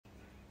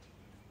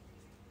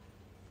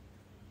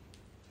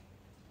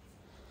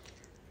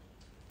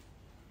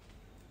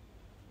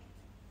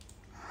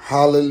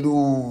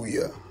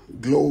Hallelujah.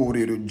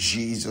 Glory to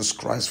Jesus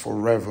Christ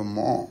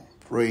forevermore.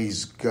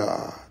 Praise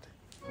God.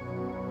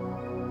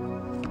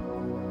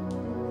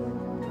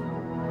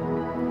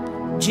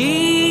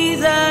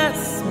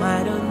 Jesus,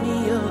 my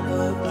only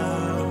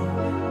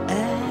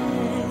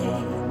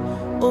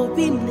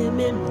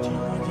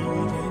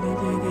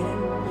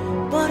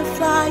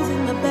butterflies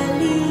in the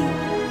belly,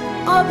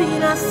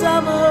 Obina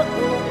summer.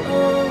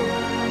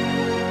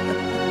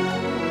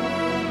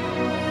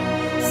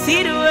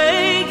 See the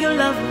way you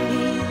love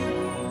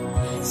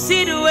me,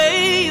 see the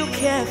way you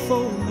care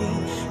for me.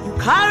 You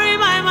carry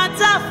my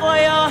matter for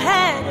your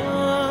head,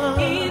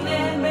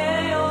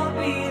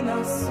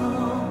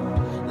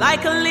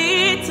 like a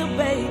little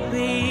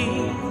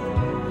baby.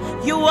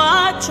 You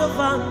watch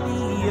over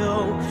me,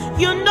 oh.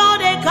 You know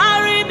they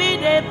carry me,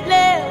 they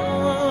play,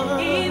 oh.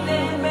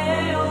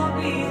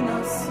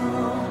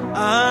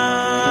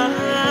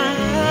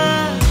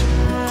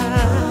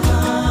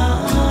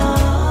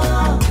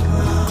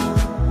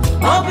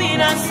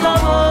 Obina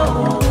summer.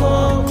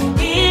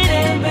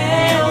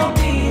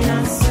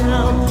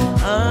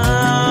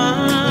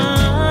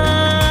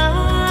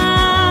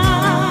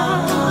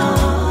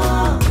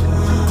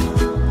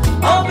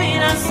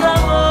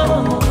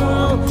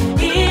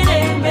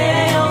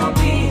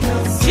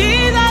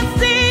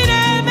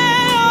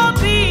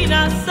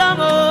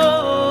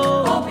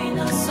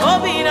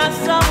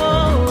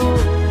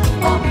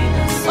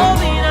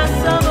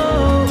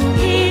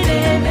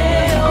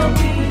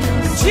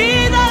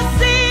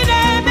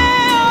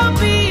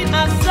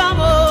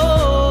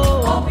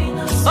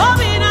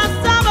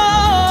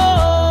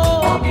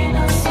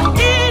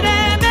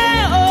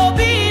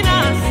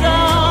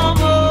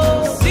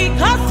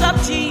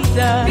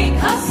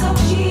 Because of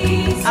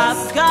Jesus,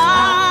 I've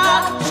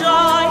got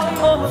joy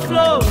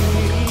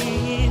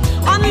overflowing,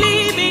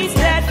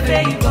 unlimited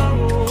favor,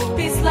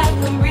 peace like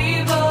a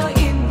river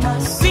in my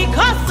soul.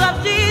 Because of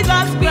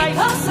Jesus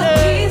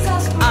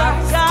Christ,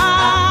 I've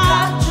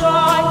got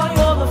joy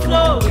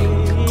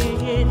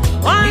overflowing,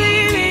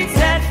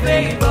 unlimited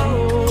favor,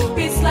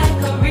 peace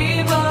like a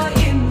river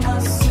in my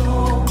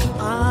soul.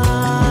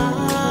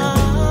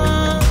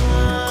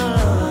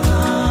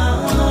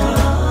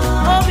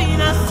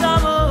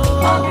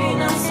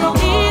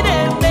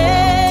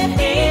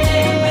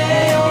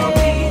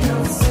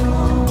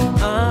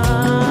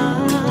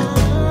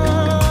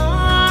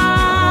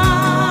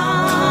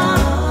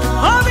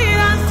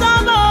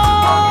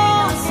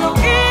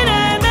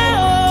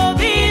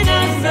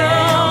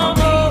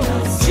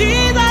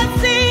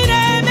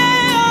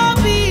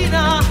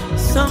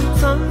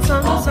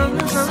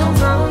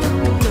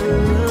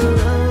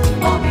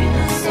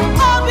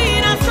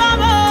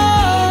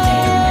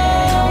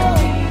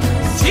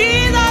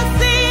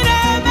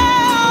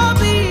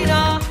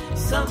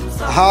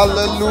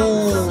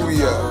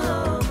 Hallelujah.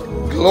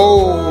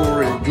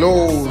 Glory,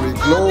 glory,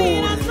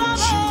 glory to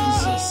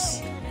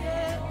Jesus.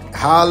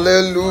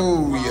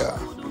 Hallelujah.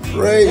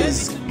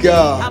 Praise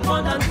God.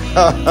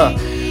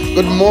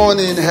 Good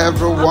morning,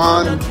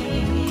 everyone.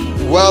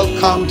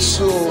 Welcome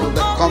to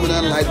the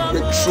CovenantLight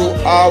Breakthrough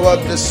Hour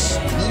this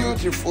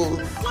beautiful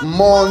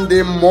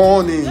Monday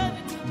morning.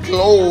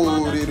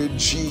 Glory to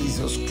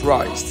Jesus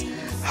Christ.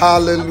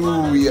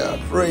 Hallelujah.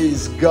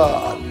 Praise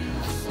God.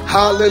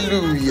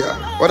 Hallelujah.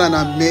 What an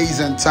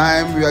amazing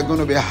time we are going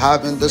to be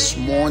having this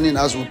morning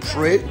as we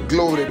pray.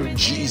 Glory to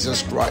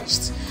Jesus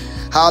Christ.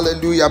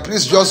 Hallelujah.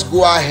 Please just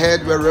go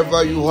ahead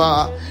wherever you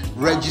are.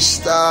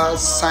 Register,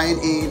 sign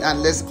in,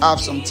 and let's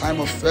have some time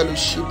of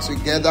fellowship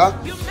together.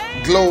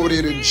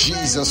 Glory to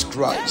Jesus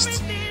Christ.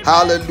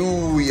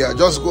 Hallelujah.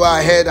 Just go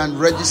ahead and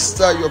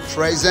register your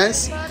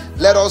presence.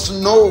 Let us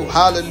know,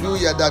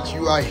 hallelujah, that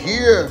you are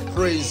here.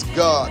 Praise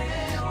God.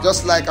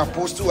 Just like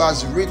Apostle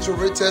has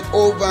reiterated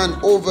over and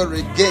over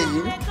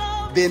again,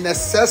 the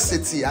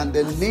necessity and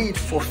the need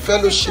for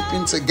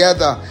fellowshipping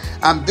together.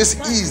 And this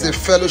is the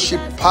fellowship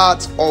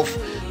part of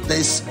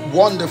this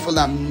wonderful,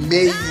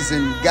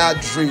 amazing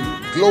gathering.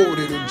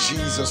 Glory to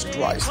Jesus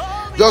Christ.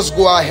 Just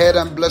go ahead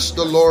and bless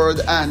the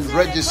Lord and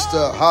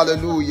register.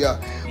 Hallelujah.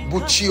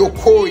 Buchi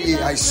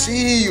Okoye, I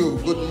see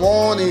you. Good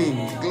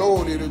morning.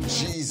 Glory to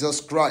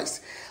Jesus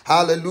Christ.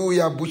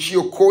 Hallelujah. Buchi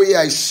Okoye,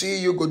 I see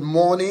you. Good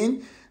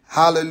morning.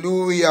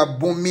 Hallelujah.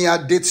 Bumi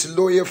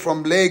Adetiloye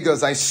from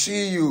Lagos, I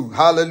see you.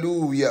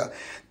 Hallelujah.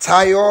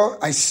 Tayo,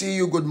 I see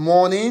you. Good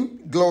morning.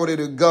 Glory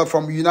to God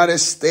from United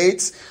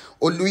States.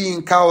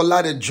 Oluyinka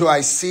Oladejo,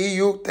 I see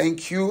you.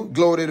 Thank you.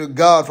 Glory to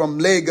God from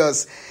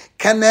Lagos.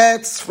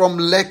 Kenneth from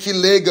Lekki,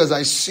 Lagos,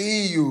 I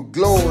see you.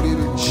 Glory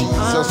to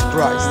Jesus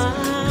Christ.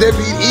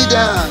 David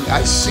Eden,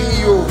 I see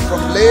you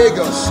from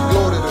Lagos.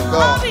 Glory to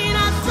God.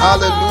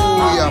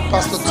 Hallelujah.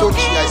 Pastor Tochi,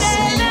 I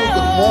see you.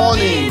 Good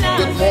morning.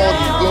 Good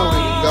morning.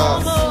 Glory to God.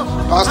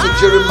 Pastor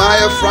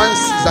Jeremiah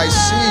Francis, I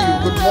see you.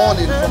 Good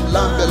morning from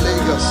Lambe,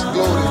 Lagos.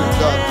 Glory to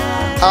God.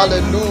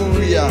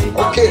 Hallelujah.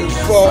 Okay,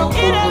 from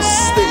Ogun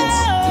State,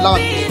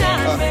 Lambe.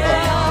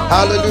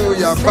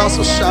 Hallelujah.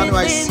 Pastor Shanu,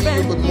 I see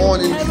you. Good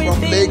morning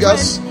from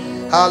Lagos.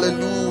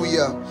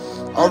 Hallelujah.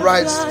 All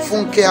right,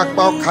 Funke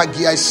Akpao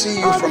Kagi, I see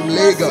you from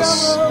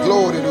Lagos.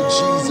 Glory to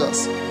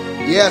Jesus.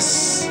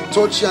 Yes,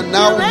 Tochia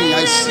Naomi,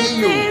 I see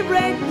you.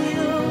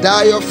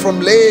 Dio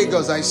from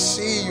Lagos, I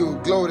see you.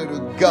 Glory to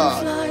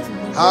God.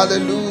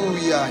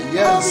 Hallelujah.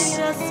 Yes.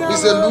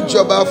 Mr.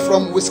 Lujaba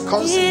from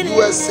Wisconsin,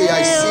 USA,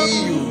 I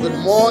see you. Good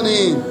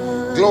morning.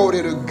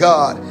 Glory to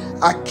God.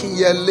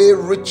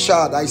 Akiyele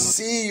Richard, I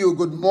see you.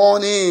 Good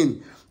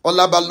morning.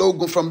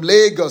 Olabalogun from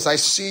Lagos, I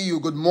see you.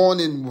 Good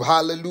morning.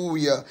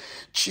 Hallelujah.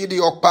 Chidi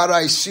Okpara,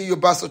 I see you.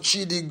 Pastor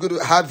Chidi, good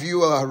to have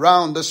you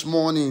around this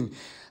morning.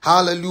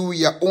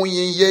 Hallelujah.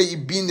 Onyenye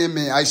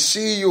Ibineme, I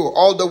see you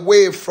all the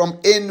way from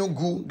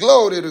Enugu.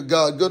 Glory to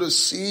God. Good to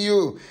see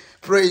you.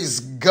 Praise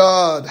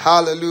God.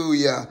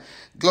 Hallelujah.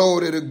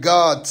 Glory to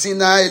God.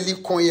 Tina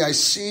Elikonye, I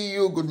see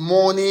you. Good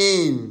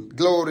morning.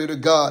 Glory to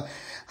God.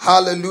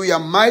 Hallelujah.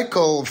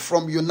 Michael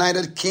from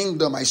United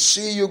Kingdom, I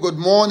see you. Good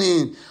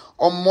morning.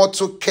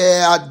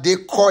 Omotoke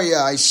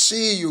Adekoya, I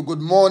see you.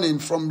 Good morning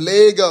from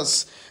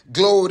Lagos.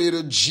 Glory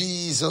to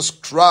Jesus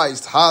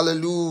Christ.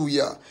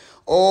 Hallelujah.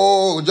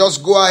 Oh,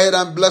 just go ahead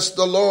and bless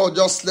the Lord.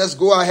 Let's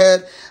go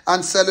ahead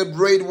and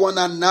celebrate one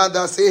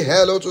another. Say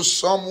hello to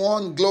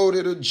someone.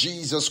 Glory to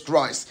Jesus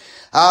Christ.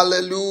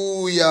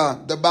 Hallelujah.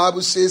 The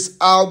Bible says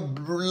how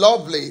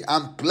lovely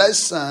and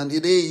pleasant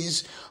it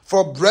is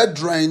for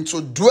brethren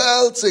to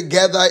dwell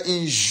together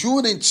in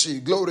unity.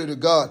 Glory to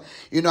God.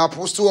 You know,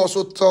 Apostle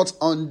also taught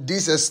on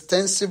this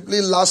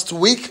extensively last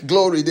week.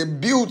 Glory, the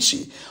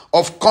beauty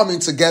of coming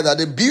together,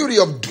 the beauty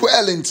of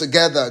dwelling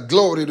together.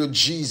 Glory to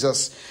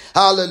Jesus.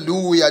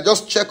 Hallelujah.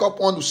 Just check up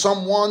on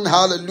someone.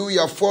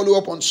 Hallelujah. Follow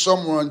up on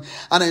someone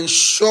and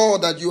ensure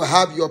that you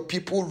have your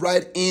people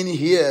right in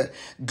here.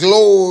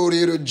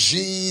 Glory to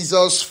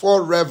Jesus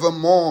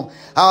forevermore.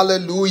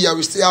 Hallelujah.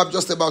 We still have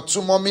just about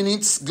 2 more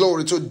minutes.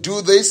 Glory to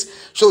do this.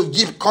 So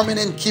keep coming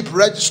in. Keep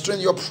registering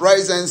your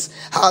presence.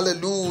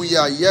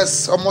 Hallelujah.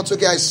 Yes.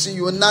 Omotoke, I see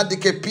you.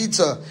 Nadike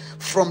Peter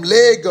from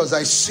Lagos,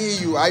 I see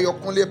you.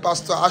 Ayokunle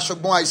Pastor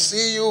Ashogbon, I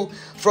see you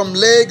from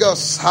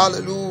Lagos.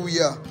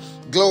 Hallelujah.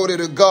 Glory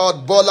to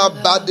God. Bola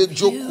Bade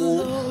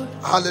Joko.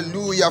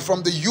 Hallelujah.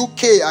 From the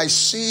UK, I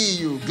see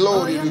you.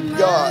 Glory to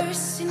God.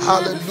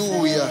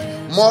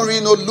 Hallelujah.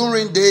 Maureen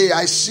Olurinde,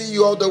 I see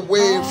you all the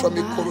way from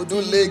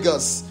Ikorodu,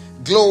 Lagos.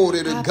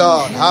 Glory to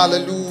God.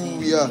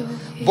 Hallelujah.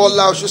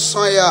 Bola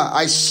Oshosoya,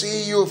 I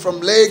see you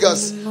from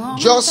Lagos.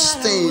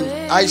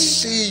 Justin, I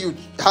see you.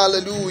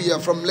 Hallelujah.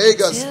 From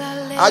Lagos.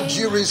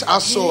 Ajiris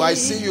Aso, I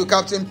see you.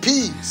 Captain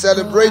P,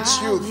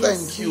 celebrates you.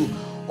 Thank you.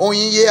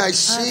 Onyinye, I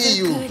see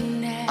you.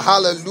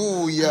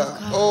 Hallelujah.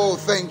 Oh,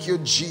 thank you,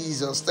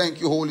 Jesus. Thank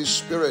you, Holy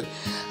Spirit.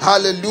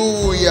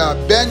 Hallelujah.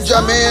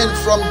 Benjamin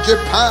from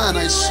Japan,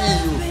 I see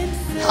you.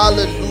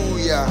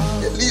 Hallelujah.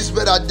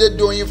 Elizabeth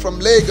Adedoyin from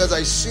Lagos,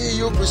 I see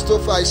you.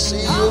 Christopher, I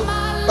see you.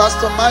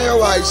 Pastor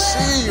Mayo, I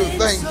see you.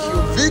 Thank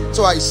you.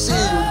 Victor, I see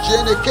you.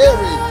 Jenny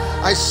Carey,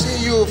 I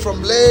see you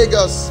from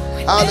Lagos.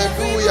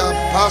 Hallelujah.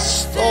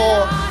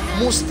 Pastor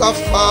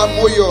Mustafa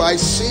Moyo, I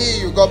see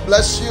you. God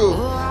bless you.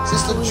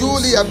 Sister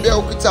Julie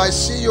Abeokuta, I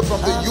see you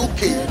from the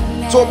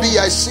UK. Toby,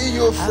 I see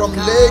you from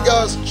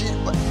Lagos.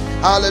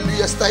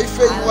 Hallelujah. Staife,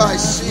 I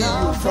see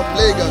you from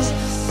Lagos.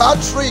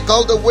 Patrick,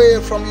 all the way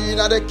from the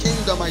United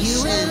Kingdom, I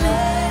see you.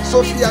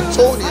 Sophia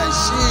Tony, I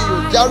see you.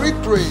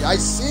 Jarikre, I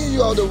see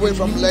you all the way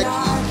from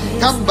Lekki.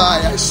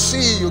 Kambai, I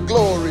see you.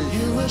 Glory.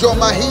 Joe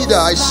Mahida,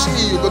 I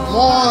see you. Good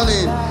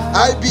morning.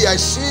 IB, I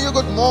see you.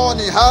 Good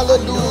morning.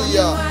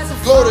 Hallelujah.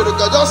 Glory to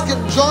God. Just keep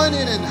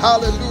joining in.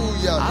 Hallelujah.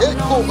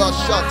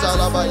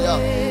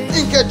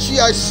 Inkechi,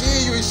 I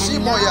see you.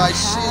 Isimoya, I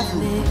see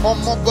you.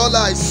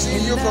 Omobola, I see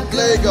you from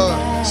Lagos.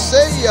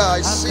 Seya,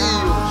 I see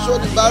you.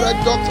 Shodi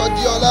Barrett, Dr.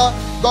 Diola,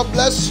 God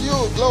bless you.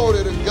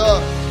 Glory to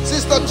God.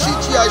 Sister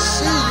Chichi, I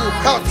see you.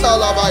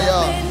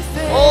 Katalabaya.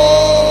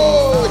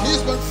 Oh,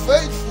 he's been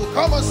faithful.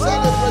 Come and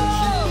celebrate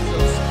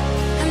Jesus.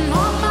 And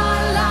all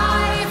my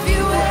life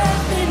you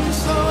have been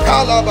so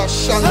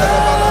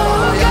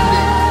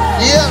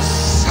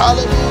Yes,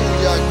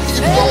 hallelujah.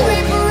 Keep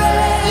going.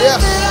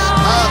 Yes.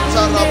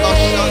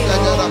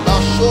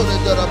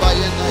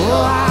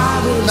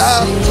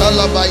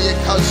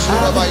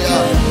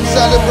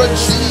 Celebrate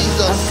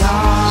Jesus.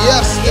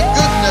 Yes, the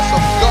goodness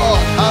of God.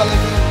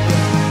 Hallelujah.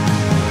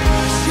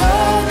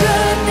 Your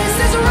goodness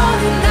is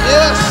running out.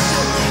 Yes.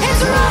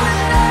 It's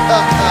running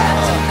out.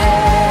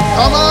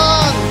 Come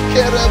on.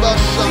 Your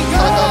goodness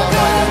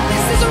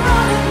is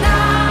running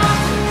out.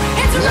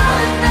 It's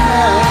running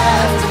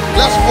out.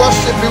 Let's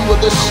worship him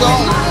with this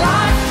song.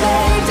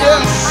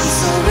 Yes.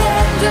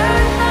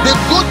 The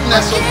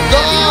goodness of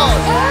God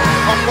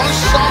upon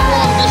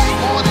someone this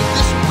morning,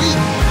 this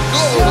week.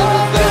 Glory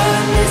to God.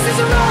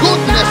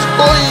 Goodness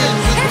going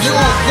with you,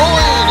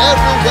 going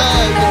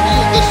everywhere with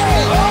you this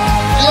week.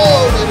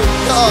 Glory to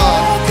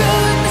God.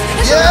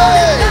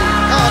 Yay.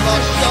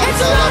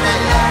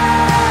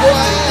 Go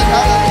ahead.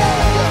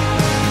 Hallelujah.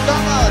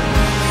 Come on.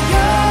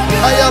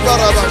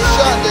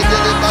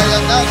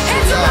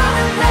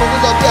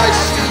 I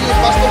see you,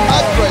 Pastor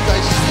Margaret. I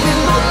see you.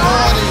 Good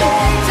morning.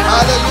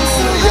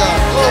 Hallelujah.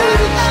 Glory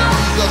to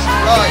Jesus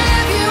Christ.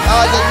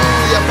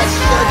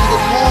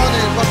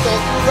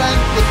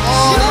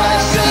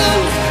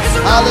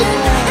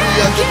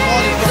 Hallelujah. Good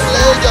morning from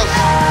Lagos.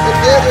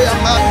 Ebere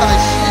Amaka, I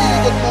see you.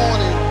 Good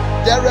morning.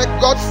 Derek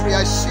Godfrey,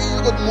 I see you.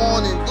 Good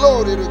morning.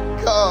 Glory to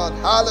God.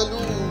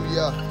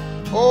 Hallelujah.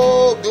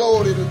 Oh,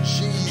 glory to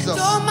Jesus.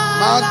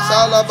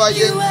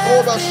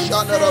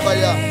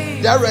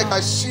 Derek,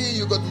 I see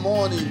you. Good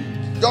morning.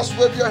 Just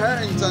wave your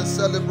hands and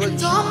celebrate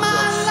Jesus.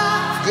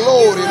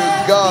 Glory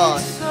to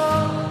God.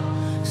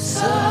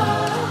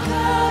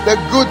 The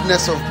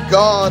goodness of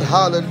God.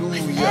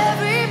 Hallelujah.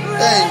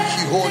 Thank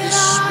you, Holy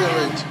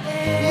Spirit.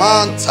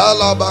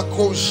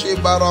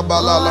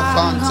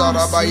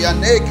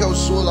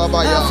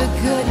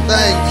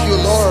 Thank you,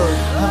 Lord.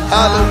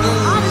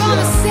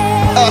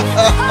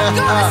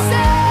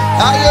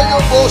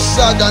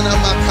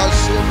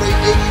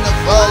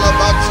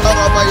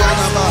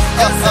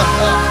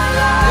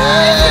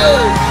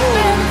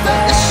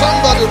 Is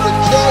somebody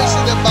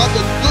rejoicing about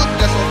the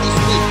goodness of this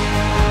week?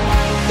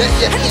 Thank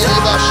you,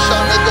 Lord.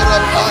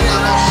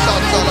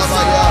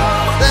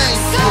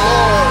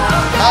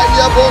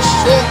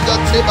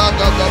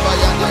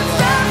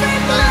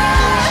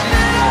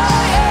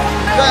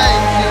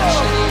 Thank you,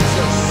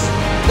 Jesus.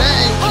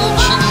 Thank you,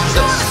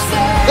 Jesus.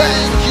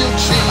 Thank you,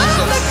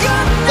 Jesus.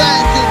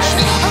 Thank you,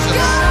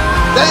 Jesus.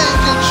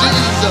 Thank you,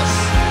 Jesus.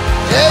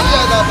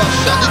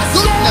 The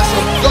goodness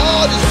of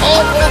God is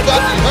all over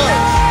the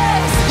earth.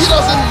 It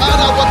doesn't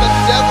matter what the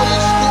devil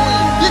is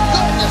doing. The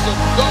goodness of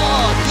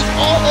God is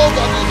all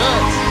over the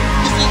earth.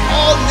 It's in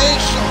all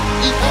nations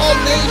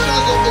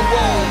of the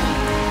world.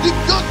 The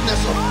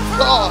goodness of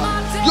God.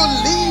 You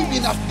live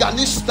in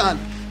Afghanistan.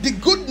 The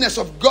goodness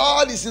of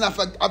God is in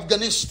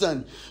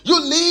Afghanistan. You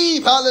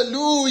live,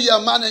 hallelujah,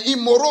 man,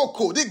 in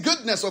Morocco. The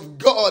goodness of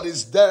God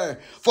is there.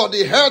 For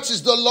the earth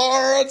is the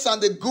Lord's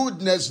and the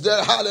goodness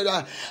there.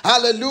 Hallelujah.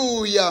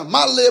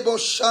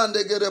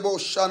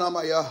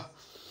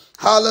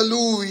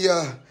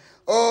 Hallelujah.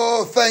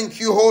 Oh, thank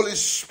you, Holy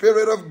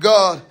Spirit of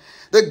God.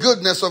 The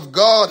goodness of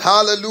God.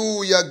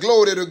 Hallelujah.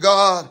 Glory to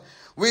God.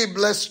 We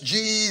bless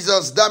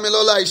Jesus.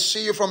 Damilola, I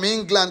see you from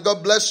England.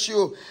 God bless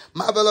you.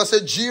 Mabella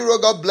said, Jiro,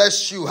 God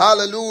bless you.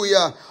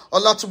 Hallelujah.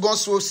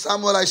 Olatubonsu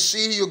Samuel, I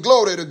see you.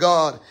 Glory to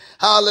God.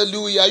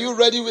 Hallelujah. Are you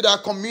ready with our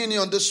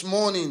communion this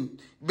morning?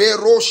 We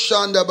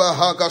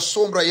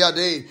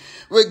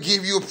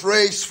give you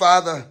praise,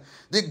 Father.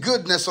 The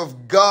goodness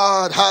of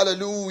God.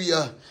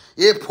 Hallelujah.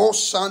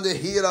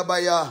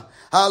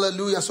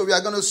 Hallelujah. So we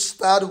are going to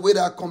start with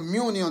our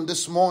communion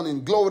this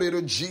morning. Glory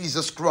to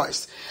Jesus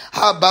Christ.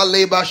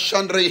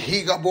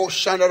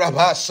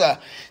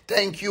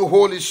 Thank you,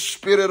 Holy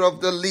Spirit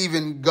of the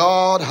living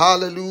God.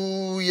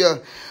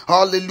 Hallelujah.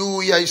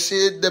 Hallelujah. I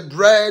said the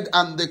bread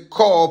and the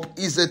cup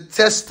is a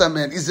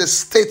testament, is a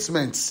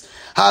statement.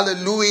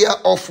 Hallelujah,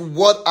 of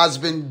what has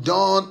been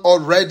done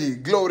already.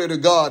 Glory to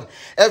God.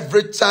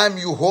 Every time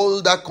you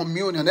hold that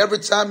communion, every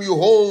time you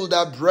hold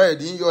that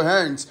bread in your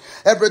hands,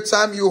 every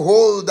time you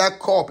hold that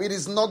cup, it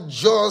is not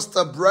just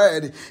a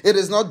bread. It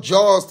is not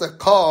just a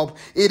cup.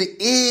 It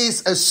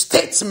is a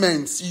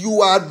statement.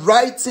 You are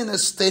writing a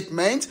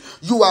statement.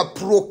 You are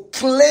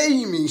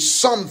proclaiming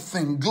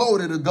something.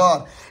 Glory to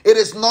God. It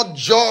is not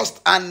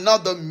just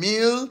another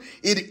meal.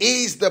 It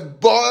is the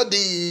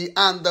body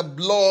and the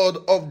blood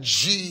of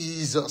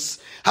Jesus.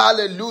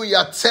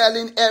 Hallelujah.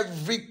 Telling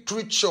every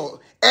creature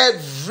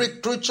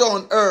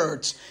on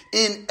earth,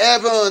 in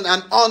heaven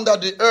and under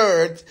the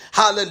earth,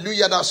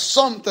 hallelujah, that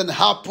something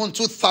happened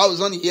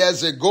 2,000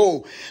 years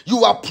ago.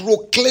 You are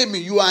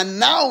proclaiming, you are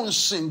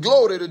announcing,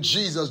 glory to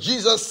Jesus.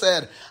 Jesus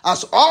said,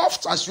 as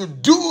oft as you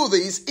do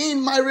this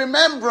in my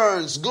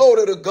remembrance,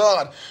 glory to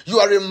God, you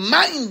are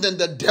reminding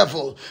the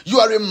devil, you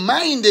are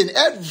reminding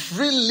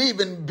every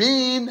living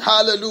being,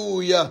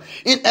 hallelujah,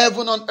 in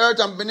heaven, on earth,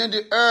 and beneath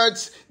the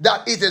earth,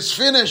 that it is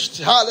finished.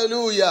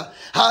 Hallelujah.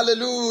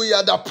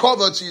 Hallelujah. That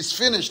poverty is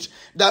finished.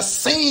 That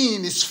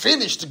sin is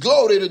finished.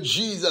 Glory to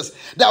Jesus.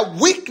 That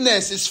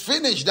weakness is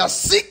finished. That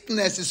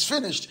sickness is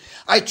finished.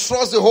 I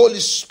trust the Holy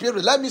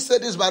Spirit. Let me say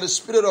this by the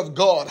Spirit of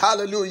God.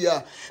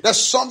 Hallelujah. There's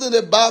something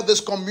about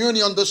this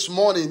communion this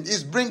morning.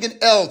 Is bringing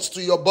health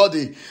to your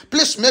body.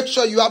 Please make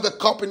sure you have a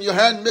cup in your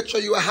hand. Make sure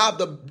you have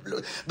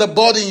the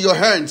body in your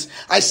hands.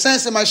 I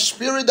sense in my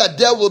spirit that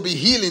there will be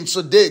healing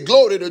today.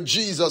 Glory to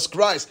Jesus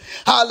Christ.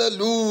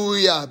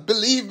 Hallelujah.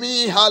 Believe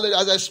me, hallelujah,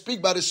 as I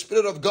speak by the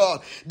Spirit of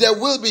God, there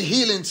will be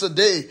healing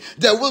today.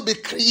 There will be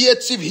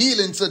creative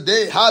healing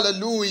today.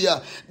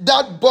 Hallelujah.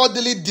 That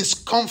bodily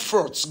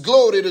discomfort,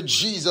 glory to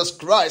Jesus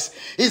Christ,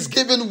 is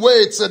giving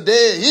way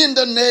today in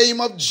the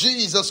name of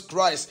Jesus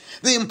Christ.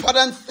 The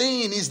important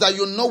thing is that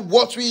you know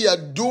what we are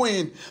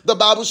doing. The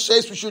Bible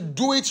says we should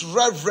do it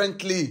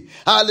reverently.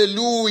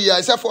 Hallelujah.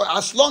 It said for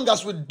as long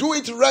as we do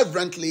it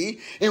reverently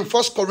in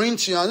 1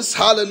 Corinthians,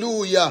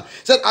 hallelujah.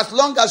 It said as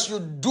long as you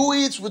do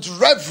it with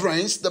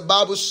reverence, the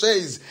Bible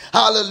says,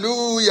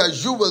 hallelujah,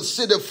 you will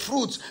see the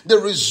fruit, the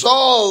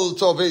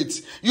result of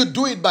it. You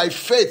do it by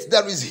faith.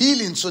 There is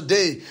healing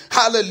today.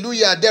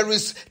 Hallelujah. There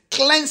is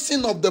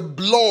cleansing of the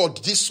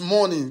blood this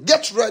morning.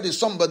 Get ready,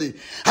 somebody.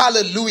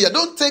 Hallelujah.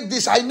 Don't take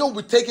this. I know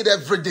we take it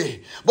every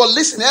day. But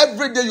listen,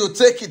 every day you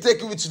take it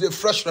with the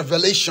fresh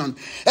revelation.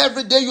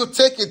 Every day you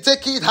take it,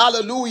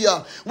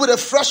 hallelujah, with a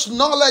fresh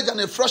knowledge and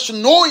a fresh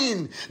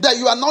knowing that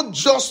you are not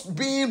just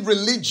being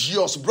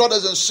religious,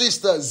 brothers and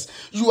sisters.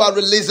 You are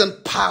releasing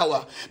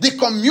power. The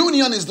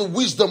communion is the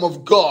wisdom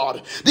of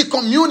God. The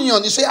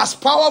communion, you say, as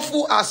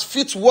powerful as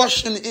feet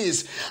washing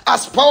is,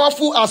 as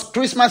powerful as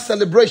Christmas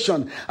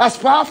celebration, as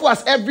powerful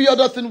as every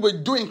other thing we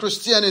do in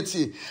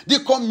Christianity,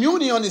 the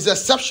communion is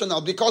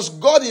exceptional because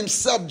God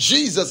himself,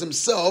 Jesus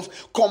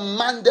himself,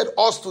 commanded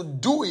us to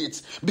do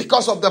it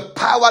because of the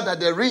power that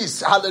there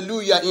is,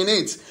 hallelujah, in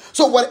it.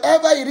 So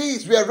whatever it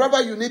is,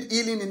 wherever you need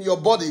healing in your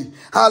body,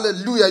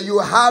 hallelujah, you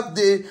have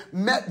the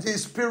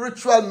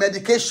spiritual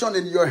medication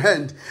in your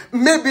hand.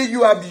 Maybe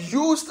you have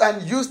used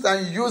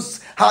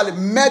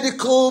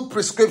medical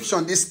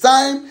prescription. It's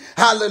time,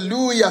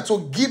 hallelujah,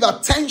 to give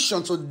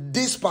attention to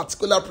this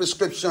particular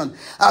prescription.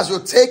 As you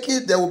take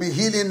it, there will be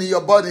healing in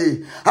your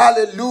body.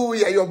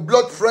 Hallelujah. Your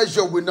blood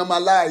pressure will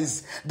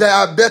normalize.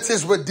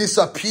 Diabetes will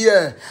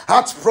disappear.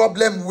 Heart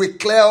problem will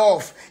clear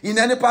off. In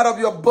any part of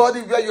your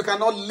body where you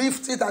cannot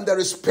lift it and there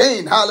is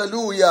pain,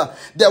 hallelujah,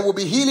 there will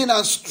be healing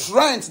and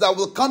strength that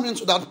will come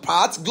into that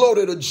part.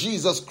 Glory to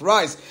Jesus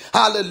Christ.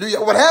 Hallelujah.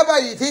 Whatever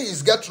it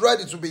is, get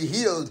ready to be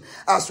healed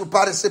as you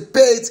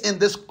participate in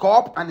this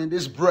cup and in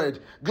this bread.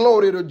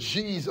 Glory to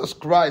Jesus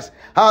Christ.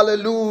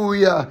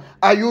 Hallelujah.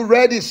 Are you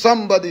ready,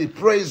 somebody?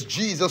 Praise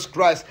Jesus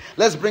Christ.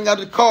 Let's bring out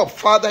the cup.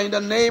 Father, in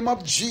the name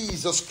of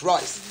Jesus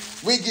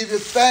Christ, we give you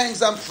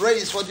thanks and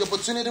praise for the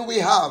opportunity we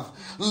have,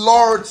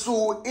 Lord,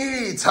 to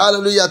eat,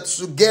 hallelujah,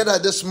 together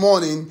this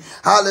morning,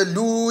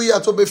 hallelujah,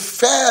 to be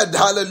fed,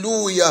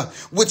 hallelujah,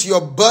 with your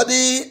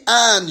body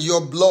and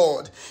your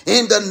blood.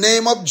 In the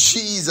name of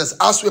Jesus,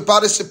 as we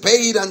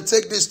participate and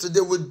take this today,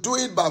 we do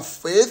it by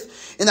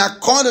faith in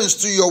accordance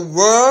to your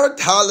word,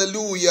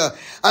 hallelujah.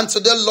 And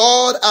today,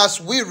 Lord, as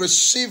we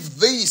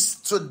receive this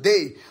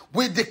today,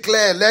 we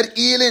declare, let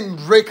healing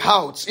break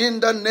out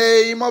in the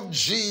name of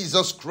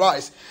Jesus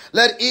Christ.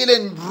 Let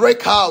healing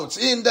break out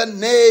in the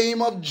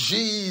name of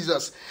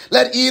Jesus.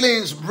 Let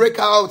healings break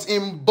out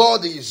in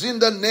bodies in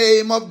the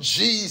name of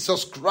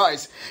Jesus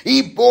Christ.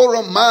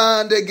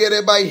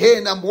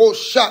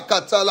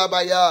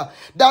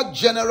 That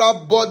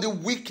general body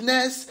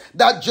weakness,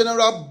 that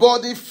general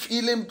body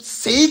feeling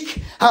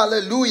sick,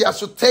 hallelujah.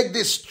 So take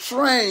this,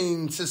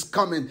 strength is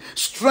coming.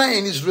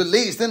 Strength is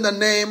released in the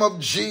name of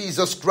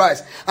Jesus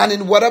Christ. And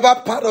in whatever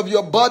part of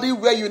your body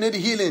where you need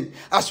healing,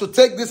 as you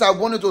take this, I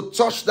want you to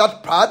touch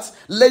that part.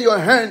 Lay your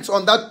hands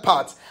on that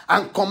part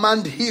and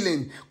command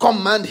healing.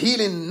 Command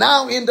healing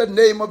now in the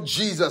name of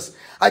Jesus.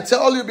 I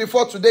tell you,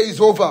 before today is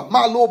over,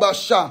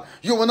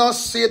 you will not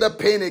see the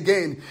pain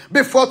again.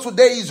 Before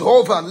today is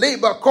over,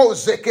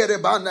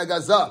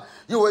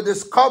 you will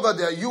discover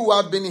that you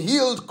have been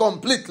healed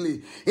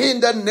completely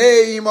in the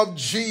name of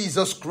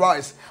Jesus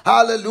Christ.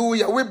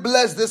 Hallelujah. We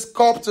bless this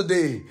cup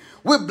today.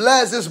 We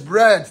bless this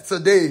bread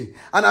today.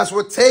 And as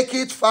we take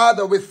it,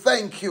 Father, we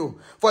thank you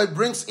for it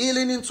brings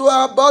healing into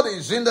our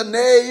bodies in the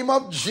name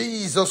of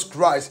Jesus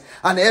Christ.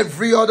 And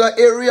every other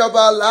area of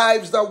our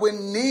lives that we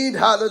need,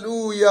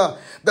 hallelujah,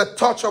 the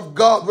touch of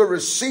God will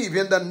receive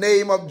in the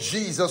name of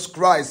Jesus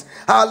Christ.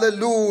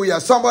 Hallelujah.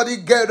 Somebody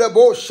get a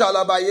bo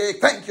shalabaye.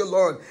 Thank you,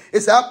 Lord.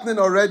 It's happening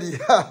already.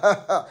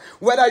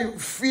 Whether you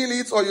feel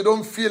it or you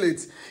don't feel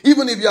it.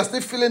 Even if you are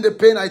still feeling the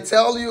pain, I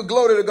tell you,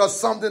 glory to God,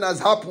 something has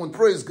happened.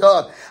 Praise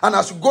God. And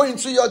as you go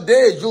into your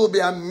day, you will be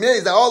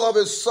amazed that all of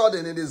a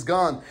sudden it is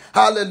gone.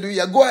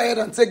 Hallelujah. Go ahead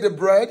and take the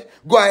bread.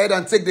 Go ahead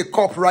and take the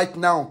cup right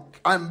now.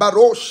 And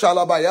Baro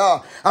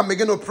Shalabaya. I'm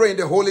beginning to pray in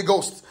the Holy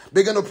Ghost.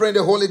 Begin to pray in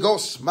the Holy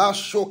Ghost.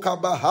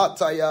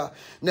 Mashokabahataya.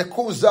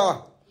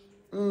 Nekuza.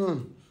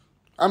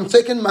 I'm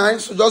taking mine,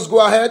 so just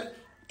go ahead.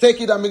 Take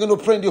it and begin to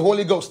pray in the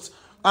Holy Ghost.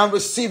 And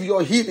receive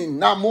your healing.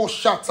 Namo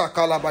Shata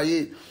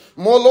Kalabaye.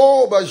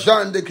 Molo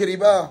Bajan de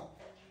Kiriba.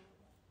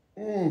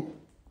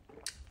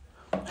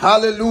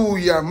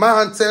 Hallelujah.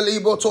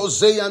 Manteliboto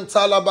Zayan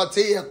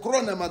Talabate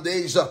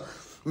Kronamadeja.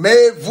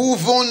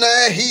 Everyone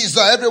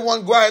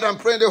go ahead and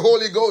pray in the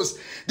Holy Ghost.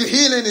 The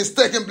healing is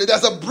taking place.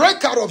 There's a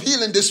breakout of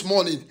healing this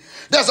morning.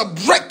 There's a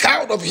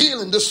breakout of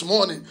healing this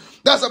morning.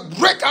 There's a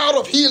breakout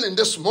of healing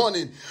this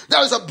morning.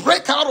 There is a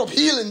breakout of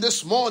healing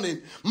this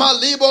morning.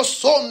 Malibo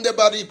sonde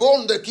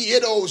baribonde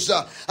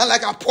kiedosa. And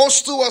like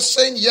Apostle was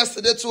saying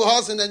yesterday to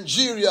us in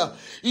Nigeria,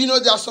 you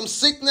know, there are some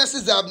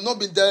sicknesses that have not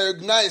been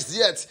diagnosed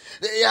yet.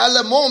 They are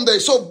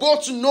so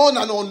both known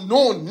and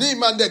unknown.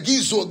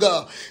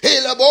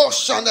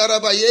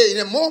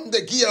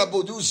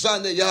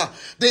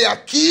 They are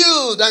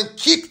killed and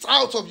kicked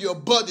out of your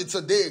body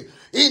today.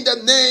 In the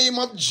name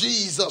of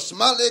Jesus.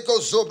 Maleko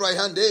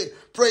Zobrahande.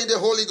 Pray in the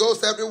Holy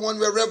Ghost, everyone,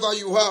 wherever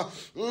you are.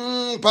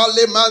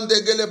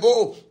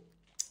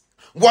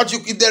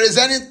 If there is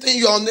anything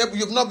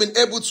you've not been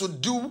able to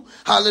do,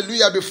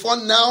 hallelujah, before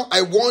now,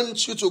 I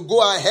want you to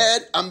go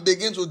ahead and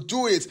begin to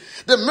do it.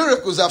 The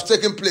miracles have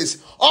taken place.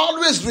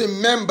 Always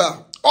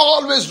remember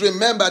Always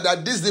remember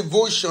that this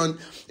devotion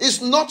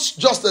is not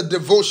just a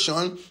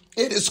devotion.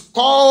 It is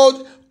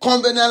called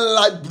Covenant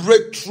Light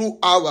Breakthrough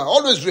Hour.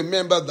 Always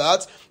remember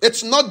that.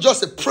 It's not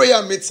just a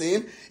prayer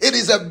meeting. It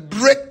is a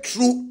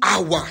breakthrough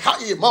hour.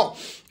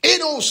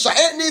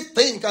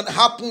 Anything can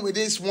happen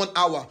within this 1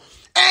 hour.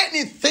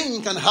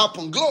 Anything can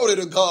happen. Glory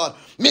to God.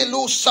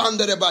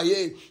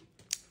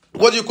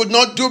 What you could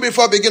not do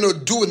before, begin to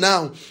do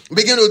now.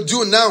 Begin to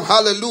do now.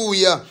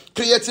 Hallelujah.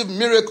 Creative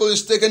miracle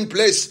is taking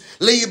place.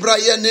 Libra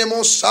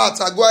Nemo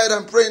Sata. Go ahead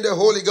and pray in the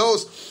Holy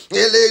Ghost.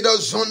 Eleda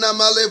Zona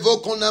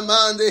Malevokuna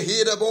Mande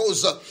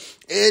Hirabosa.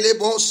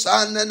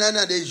 Elebosana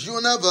Nana de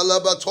Juna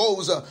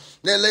Valabatosa.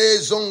 Nele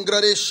zongra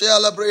de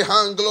shela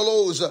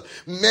brehanglosa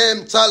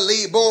memta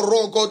libo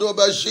rogo do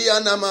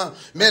bagianama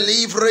me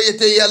livre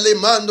te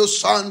alemando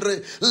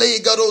sandre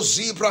legaro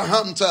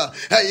zibrahanta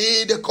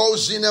aide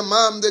cosina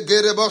mam de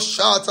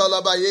gereboshata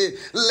la baye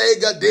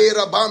lega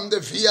dera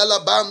bande via la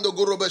bando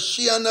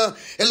gurubashiana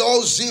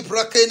elo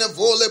zibra kene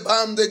vole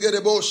bande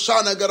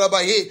gereboshana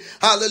garabaye.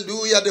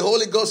 Hallelujah. The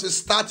Holy Ghost is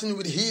starting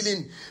with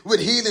healing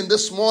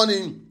this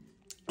morning.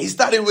 He's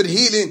starting with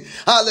healing.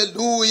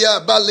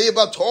 Hallelujah.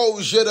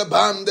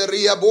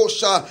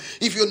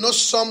 If you know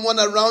someone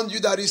around you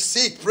that is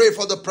sick, pray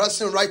for the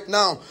person right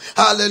now.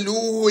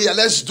 Hallelujah.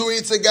 Let's do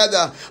it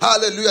together.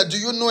 Hallelujah. Do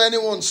you know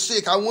anyone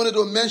sick? I wanted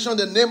to mention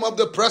the name of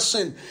the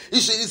person.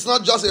 It's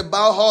not just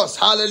about us.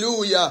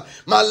 Hallelujah.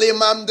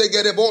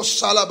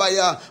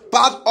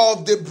 Part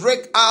of the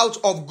breakout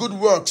of good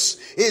works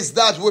is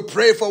that we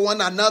pray for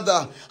one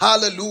another.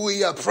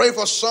 Hallelujah. Pray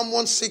for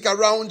someone sick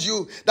around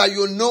you that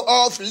you know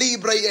of.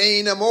 Libre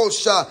in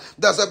Mosha.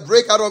 There's a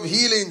breakout of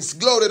healings.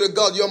 Glory to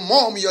God. Your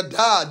mom, your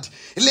dad,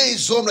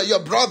 your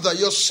brother,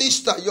 your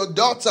sister, your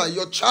daughter,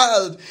 your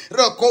child.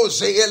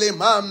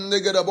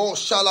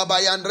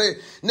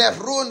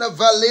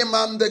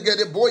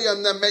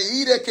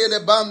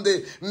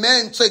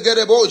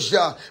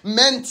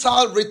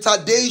 Mental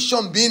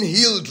retardation being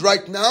healed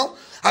right now.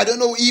 I don't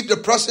know if the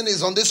person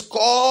is on this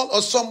call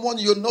or someone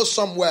you know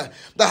somewhere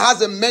that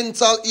has a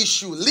mental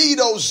issue.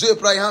 There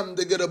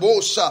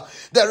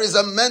is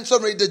a mental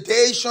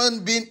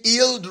retardation being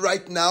healed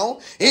right now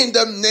in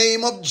the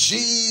name of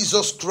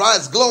Jesus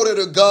Christ. Glory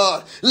to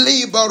God.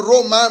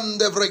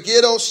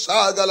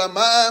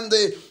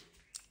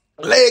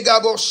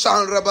 Legabo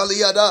Sandra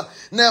Baliada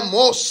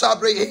Nemo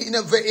Sabre in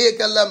a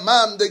vehicle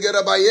Lamam de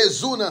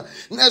Gerabayezuna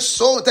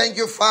Neso. Thank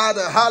you,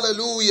 Father.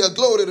 Hallelujah.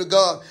 Glory to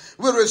God.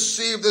 We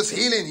receive this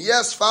healing.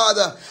 Yes,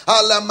 Father.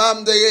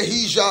 Alamam de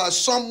Yehija.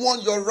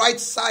 Someone, your right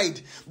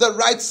side, the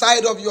right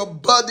side of your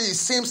body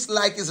seems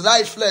like it's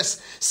lifeless.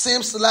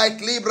 Seems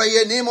like Libra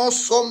Yenimo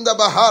Somda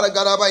Bahara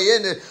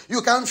Garabayene.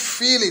 You can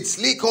feel it.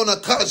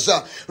 Slikona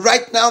Kaza.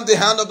 Right now, the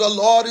hand of the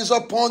Lord is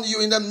upon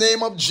you in the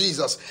name of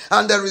Jesus.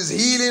 And there is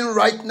healing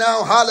right now.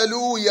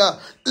 Hallelujah.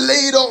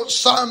 Ledo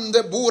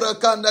Sande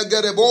Burakanda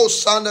Gerebo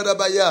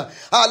Sandarabaya.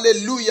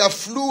 Hallelujah.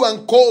 Flu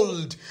and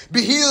cold.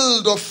 Be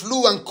healed of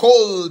flu and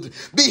cold.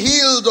 Be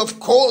healed of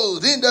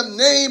cold in the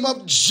name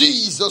of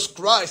Jesus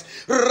Christ.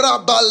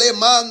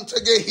 Rabaleman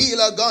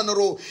Tegehila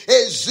Ganro.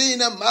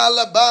 Ezina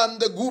Malaban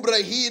de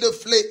Gubrahida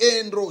Fle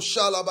Endro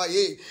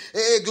Shalabaye.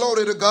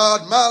 Glory to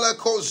God.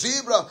 Malako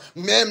Zebra.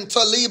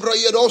 Memta Libra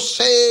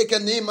Yedose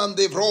Kaniman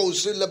de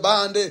Vros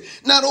Lebande.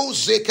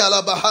 Narose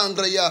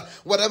Kalabahandria.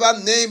 Whatever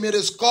name it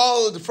is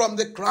called, from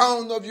the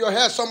crown of your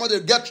hair.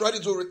 Somebody get ready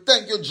to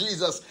thank you,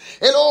 Jesus.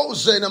 I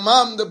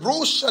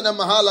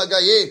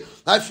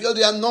feel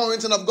the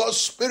anointing of God's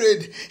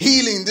Spirit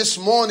healing this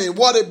morning.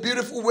 What a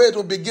beautiful way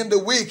to begin the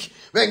week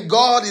when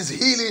God is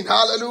healing.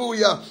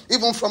 Hallelujah.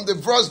 Even from the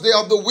first day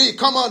of the week.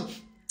 Come on.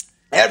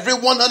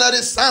 Everyone under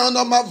the sound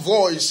of my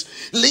voice,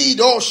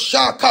 Lido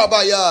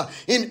Shakabaya,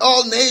 in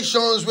all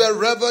nations,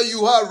 wherever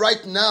you are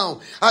right now.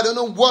 I don't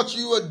know what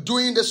you are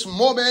doing this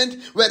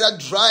moment, whether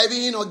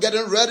driving or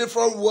getting ready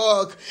for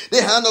work.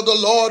 The hand of the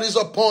Lord is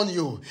upon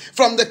you.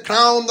 From the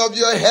crown of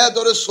your head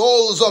to the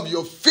soles of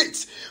your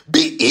feet,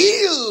 be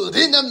healed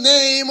in the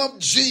name of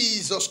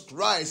Jesus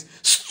Christ.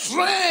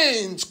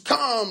 Strength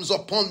comes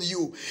upon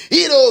you.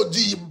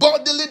 The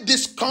bodily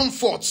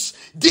discomforts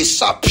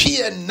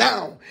disappear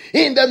now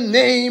in the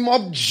name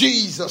of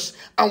Jesus.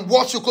 And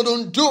what you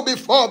couldn't do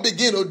before,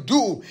 begin to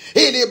do.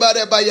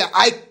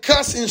 I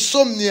curse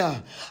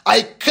insomnia.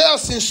 I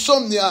curse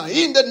insomnia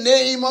in the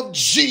name of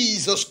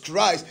Jesus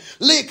Christ.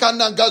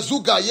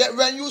 Yet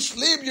when you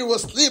sleep, you will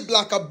sleep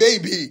like a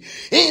baby.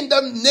 In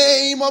the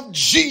name of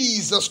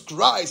Jesus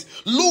Christ.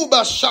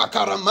 Luba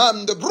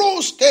Shakaramam, the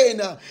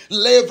Bruskena,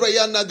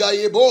 Levrayana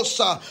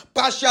Gayebosa,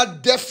 partial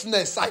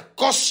deafness. I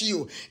curse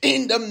you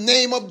in the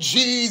name of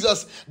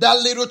Jesus. That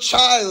little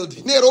child,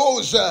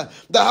 Nerosa,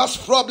 that has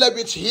problem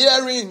with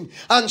hearing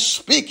and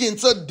speaking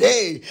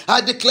today,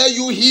 I declare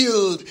you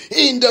healed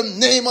in the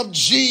name of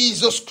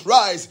Jesus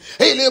Christ.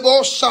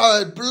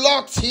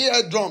 Blocked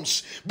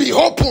eardrums be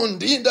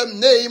opened in the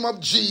name of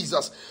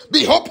Jesus.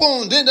 Be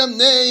opened in the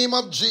name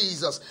of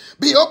Jesus.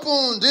 Be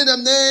opened in the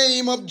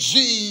name of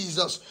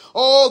Jesus.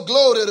 Oh,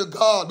 glory to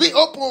God. Be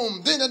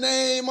opened in the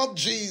name of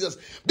Jesus.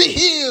 Be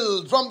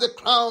healed from the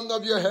crown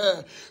of your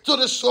hair to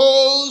the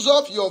soles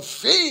of your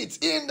feet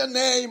in the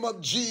name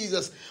of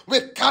Jesus. We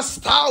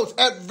cast out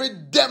every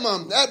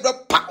demon, every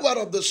power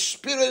of the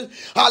spirit.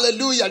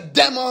 Hallelujah.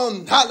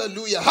 Demon.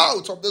 Hallelujah.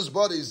 Out of these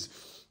bodies.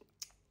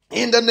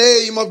 In the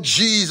name of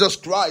Jesus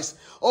Christ.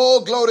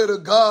 Oh, glory to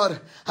God.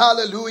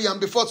 Hallelujah.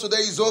 And before today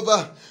is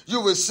over,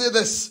 you will see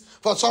this.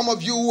 For some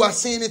of you who are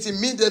seeing it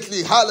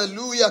immediately,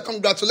 hallelujah,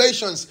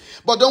 congratulations.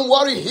 But don't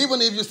worry, even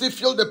if you still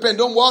feel the pain,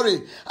 don't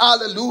worry.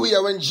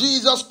 Hallelujah. When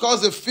Jesus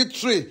caused a fig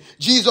tree,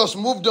 Jesus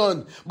moved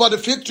on. But the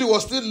fig tree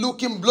was still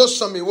looking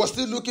blossoming, was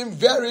still looking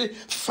very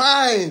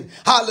fine.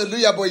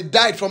 Hallelujah. But it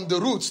died from the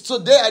roots.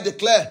 Today I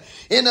declare,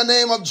 in the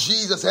name of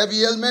Jesus,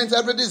 every ailment,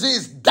 every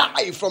disease,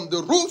 die from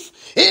the root.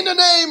 In the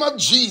name of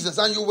Jesus.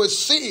 And you will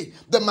see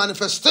the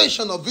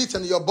manifestation of it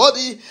in your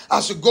body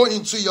as you go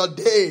into your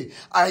day.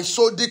 I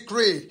so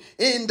decree,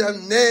 in the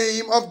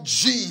name of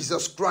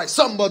Jesus Christ.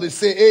 Somebody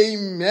say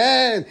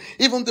amen.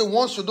 Even the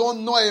ones you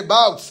don't know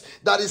about,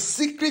 that is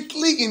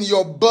secretly in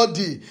your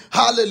body.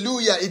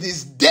 Hallelujah. It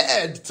is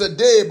dead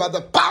today by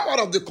the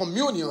power of the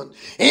communion.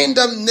 In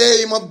the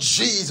name of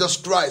Jesus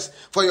Christ.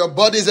 For your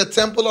body is a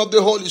temple of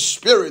the Holy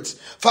Spirit.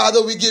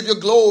 Father, we give you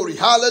glory.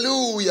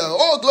 Hallelujah.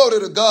 Oh,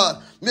 glory to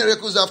God.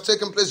 Miracles have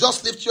taken place.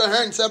 Just lift your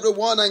hands,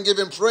 everyone, and give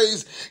him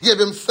praise. Give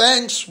him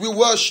thanks. We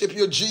worship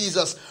you,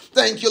 Jesus.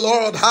 Thank you,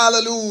 Lord.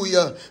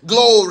 Hallelujah.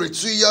 Glory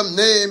to your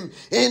name.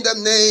 In the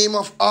name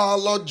of our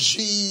Lord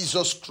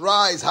Jesus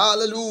Christ.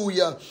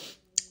 Hallelujah.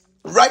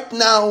 Right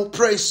now,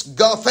 praise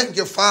God. Thank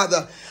you,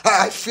 Father.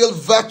 I feel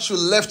virtue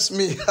left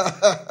me.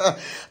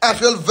 I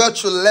feel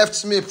virtue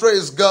left me.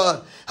 Praise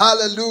God.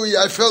 Hallelujah.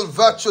 I feel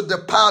virtue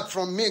depart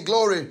from me.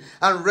 Glory.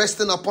 And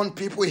resting upon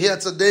people here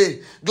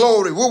today.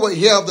 Glory. We will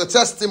hear the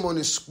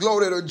testimonies.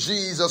 Glory to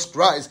Jesus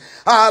Christ.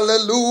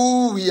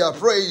 Hallelujah.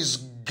 Praise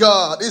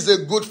God. He's a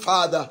good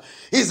Father.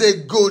 He's a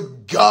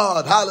good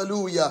God.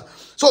 Hallelujah.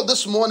 So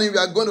this morning we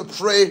are going to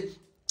pray.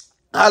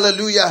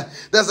 Hallelujah.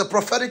 There's a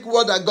prophetic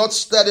word that God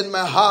stirred in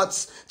my heart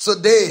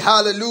today.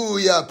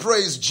 Hallelujah.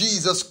 Praise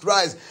Jesus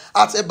Christ.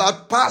 At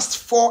about past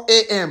 4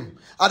 a.m.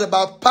 At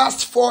about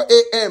past 4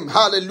 a.m.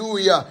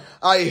 Hallelujah.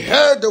 I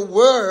heard the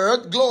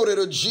word, glory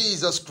to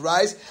Jesus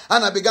Christ,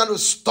 and I began to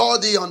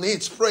study on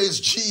it. Praise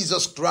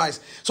Jesus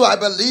Christ. So I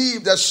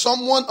believe there's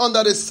someone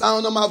under the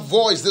sound of my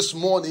voice this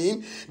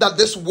morning that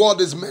this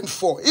word is meant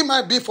for. It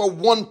might be for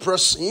one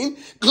person.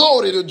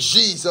 Glory to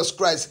Jesus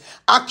Christ.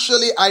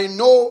 Actually, I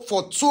know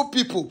for two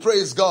people,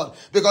 praise God,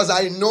 because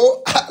I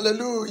know,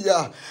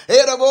 hallelujah.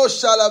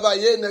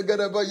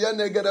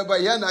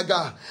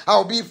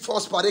 I'll be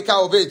first partaker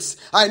of it.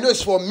 I know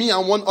it's for me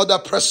and one other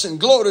person.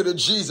 Glory to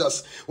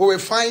Jesus. We will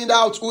find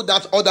out who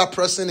that other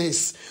person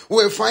is. We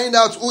will find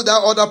out who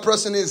that other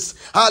person is.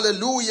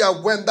 Hallelujah.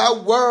 When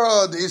that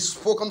word is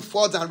spoken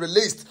forth and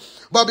released.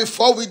 But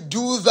before we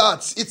do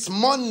that, it's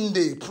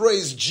Monday.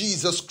 Praise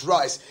Jesus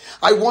Christ.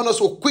 I want us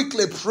to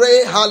quickly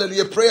pray.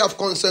 Hallelujah. Prayer of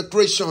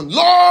consecration.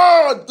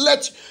 Lord,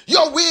 let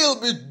your will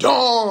be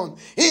done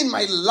in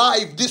my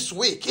life this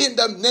week. In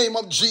the name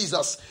of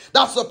Jesus.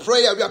 That's the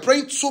prayer. We are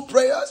praying two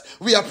prayers.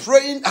 We are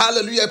praying,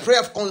 hallelujah, a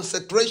prayer of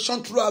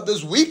consecration throughout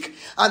this week.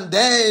 And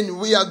then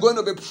we are going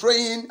to be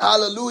praying,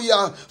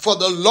 hallelujah, for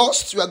the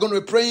lost. We are going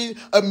to be praying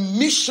a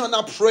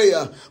missional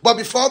prayer. But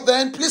before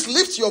then, please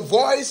lift your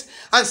voice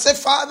and say,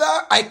 Father,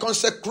 I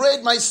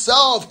consecrate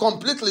myself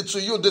completely to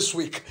you this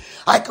week.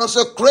 I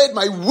consecrate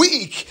my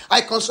week.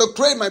 I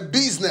consecrate my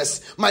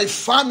business, my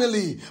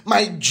family,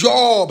 my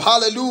job.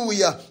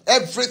 Hallelujah.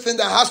 Everything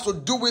that has to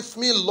do with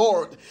me,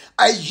 Lord,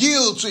 I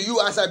yield to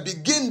you as I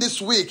begin this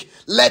week.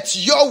 Let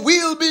your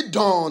will be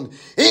done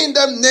in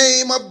the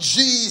name of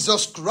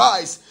Jesus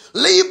Christ.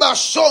 The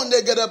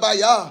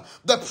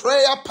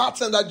prayer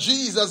pattern that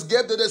Jesus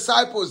gave the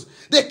disciples.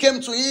 They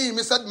came to him.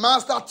 He said,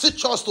 Master,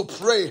 teach us to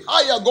pray.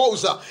 Higher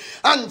goes.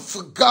 And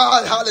for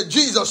God, hallelujah,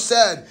 Jesus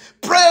said,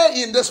 pray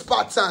in this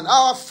pattern.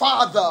 Our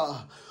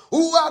Father,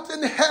 who art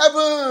in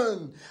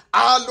heaven,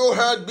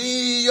 hallowed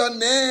be your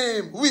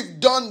name. We've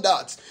done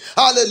that.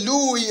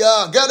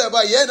 Hallelujah.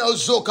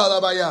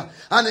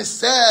 And he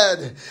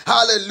said,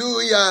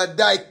 hallelujah,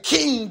 thy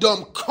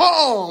kingdom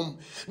come.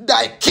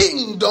 Thy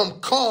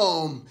kingdom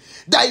come.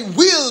 Thy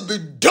will be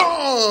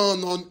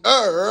done on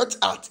earth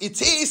as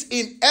it is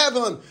in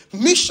heaven.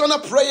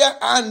 Missional prayer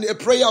and a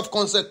prayer of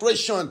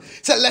consecration.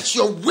 Say, let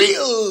your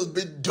will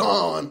be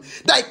done.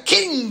 Thy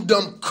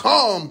kingdom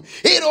come.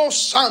 Thy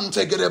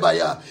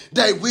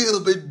will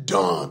be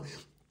done.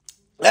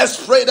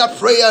 Let's pray that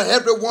prayer,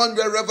 everyone,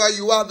 wherever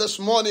you are this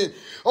morning.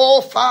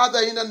 Oh, Father,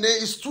 in the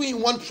name, it's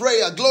 2-in-1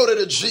 prayer. Glory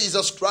to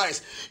Jesus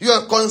Christ. You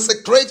are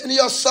consecrating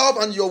yourself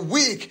and your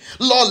week.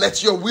 Lord,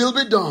 let your will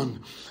be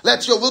done.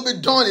 Let your will be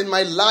done in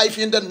my life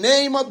in the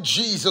name of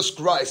Jesus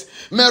Christ.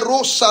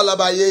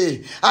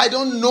 I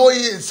don't know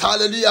it.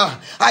 Hallelujah.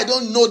 I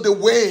don't know the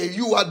way.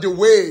 You are the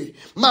way.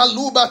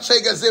 Maluba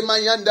Chegeze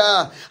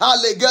Mayanda.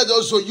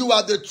 So you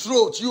are the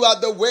truth. You are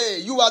the way.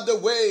 You are the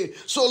way.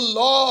 So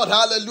Lord,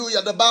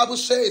 hallelujah. The Bible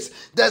says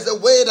there's a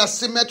way that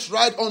seemeth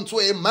right unto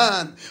a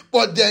man,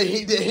 but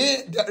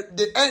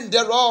the end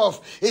thereof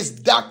is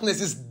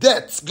darkness, is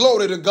death.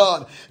 Glory to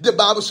God. The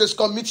Bible says,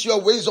 commit your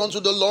ways unto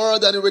the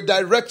Lord and he will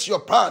direct your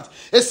path.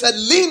 It said,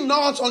 lean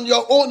not on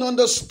your own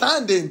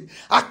understanding.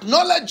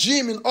 Acknowledge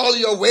him in all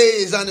your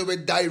ways and he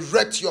will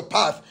direct your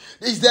path.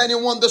 Is there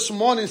anyone this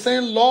morning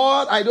saying,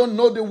 Lord, I don't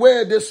know the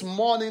way this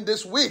morning,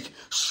 this week.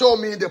 Show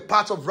me the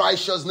path of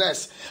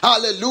righteousness.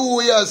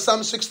 Hallelujah.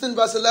 Psalm 16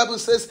 verse 11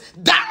 says,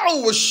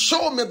 thou will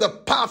show me the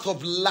path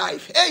of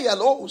life. Hey,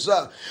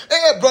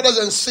 hey, brothers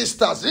and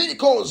sisters.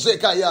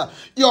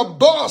 Your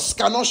boss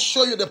cannot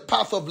show you the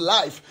path of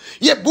life.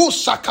 Thou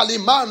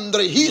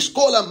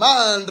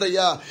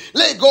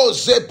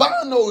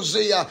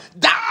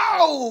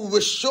will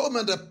show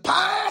me the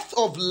path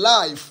of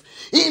life.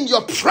 In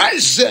your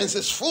presence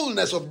is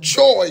fullness of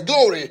joy,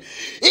 glory.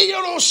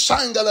 Lord, show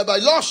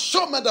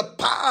me the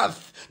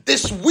path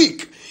this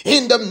week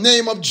in the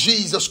name of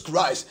Jesus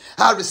Christ.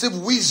 I receive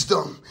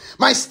wisdom.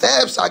 My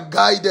steps are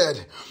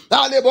guided.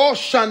 I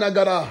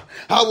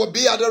will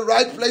be at the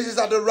right places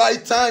at the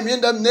right time in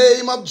the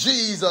name of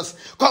Jesus.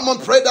 Come on,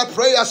 pray that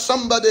prayer,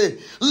 somebody.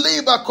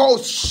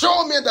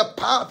 Show me the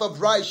path of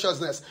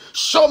righteousness.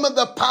 Show me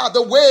the path,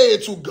 the way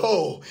to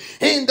go.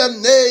 In the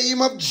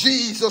name of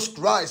Jesus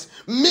Christ.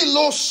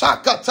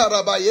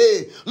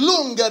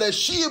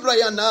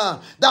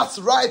 That's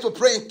right, we're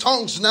praying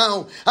tongues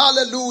now.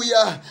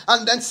 Hallelujah.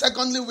 And then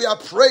secondly, we are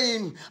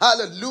praying,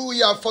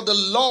 hallelujah, for the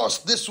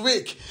lost this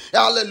week.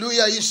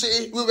 Hallelujah. You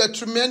see, we were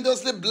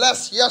tremendously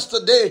blessed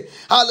yesterday.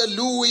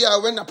 Hallelujah.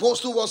 When the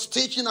apostle was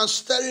teaching and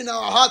stirring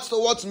our hearts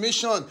towards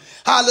mission.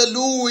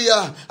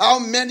 Hallelujah. How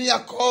many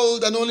are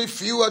called and only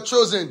few are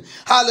chosen.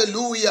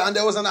 Hallelujah. And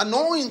there was an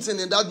anointing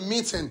in that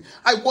meeting.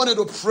 I wanted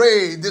to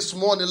pray this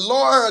morning.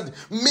 Lord,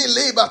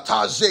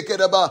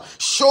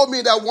 show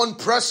me that one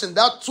person,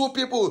 that two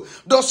people,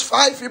 those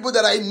 5 people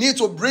that I need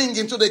to bring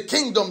into the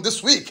kingdom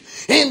this week.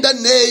 In the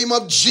name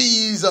of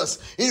Jesus.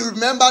 You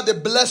remember the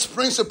blessed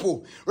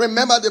principle.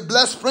 Remember the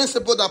blessed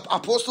principle that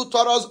Apostle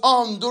taught us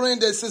on during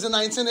the season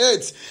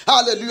 19:8.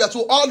 Hallelujah.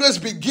 To always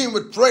begin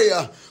with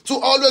prayer. To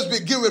always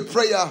begin with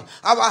prayer.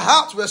 Our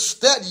hearts were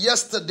stirred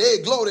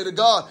yesterday. Glory to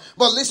God.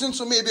 But listen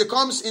to me. It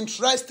becomes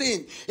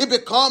interesting. It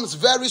becomes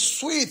very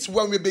sweet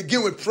when we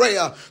begin with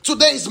prayer.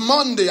 Today is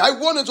Monday. I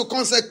wanted to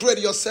consecrate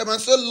yourself and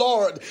say,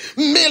 Lord,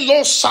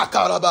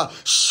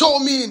 show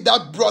me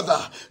that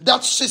brother,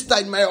 that sister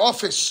in my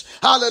office.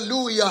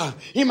 Hallelujah.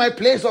 In my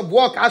place of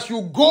work as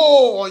you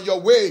go on your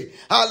way.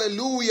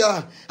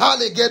 Hallelujah.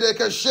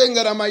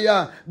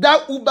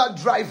 That Uber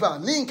driver,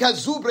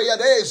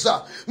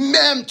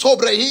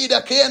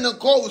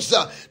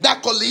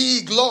 that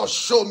colleague, Lord,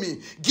 show me.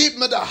 Give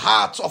me the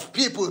heart of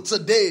people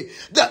today.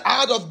 The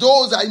heart of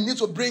those I need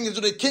to bring into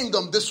the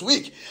kingdom this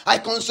week. I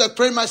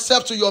consecrate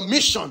myself to your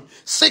mission.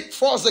 Seek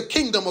first the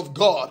kingdom of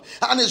God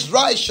and his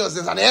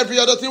righteousness, and every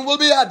other thing will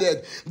be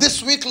added.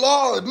 This week,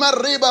 Lord, we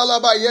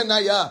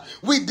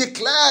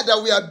declare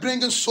that we are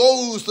bringing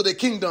souls to the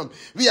kingdom.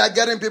 We are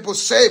getting people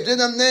saved in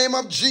the name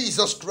of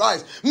Jesus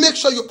Christ. Make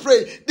sure you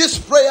pray. This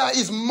prayer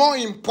is more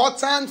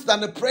important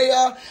than the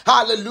prayer,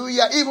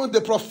 hallelujah, even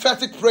the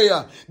prophetic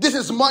prayer. This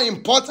is more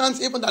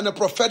important even than the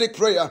prophetic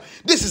prayer.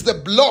 This is the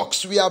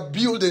blocks we are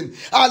building.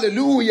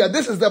 Hallelujah.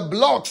 This is the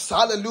blocks.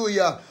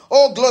 Hallelujah.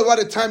 Oh, glory, what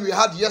a time we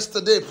had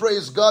yesterday.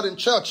 Praise God in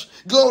church.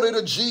 Glory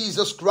to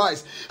Jesus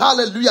Christ.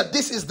 Hallelujah.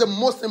 This is the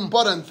most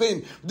important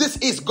thing. This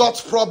is God's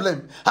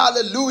problem.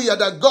 Hallelujah.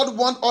 That God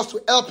wants us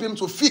to help him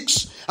to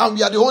fix. And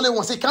we are the only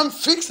ones. He can't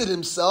fix it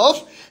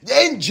himself. The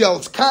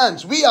angels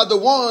can't. We are the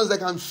ones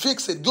that can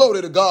fix it.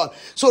 Glory to God.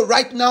 So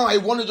right now, I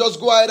want to just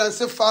go ahead and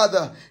say,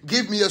 Father,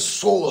 give me a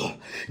soul.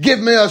 Give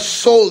me a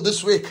soul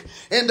this week.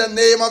 In the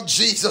name of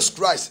Jesus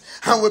Christ.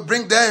 And we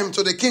bring them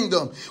to the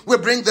kingdom. We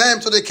bring them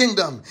to the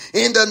kingdom.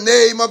 In the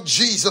name of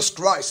Jesus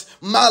Christ.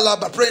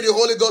 Malaba. Pray the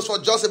Holy Ghost for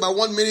just about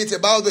 1 minute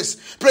about this.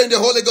 Pray in the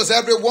Holy Ghost.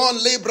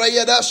 Everyone. Libra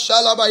yada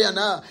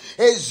shalabayana.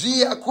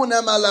 Ezia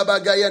kuna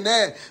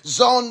malabagayane.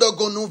 Zondo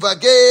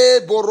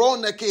gonuvage.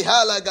 Borone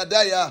kihala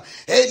gadaya.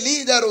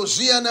 Elida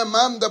roziana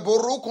mamda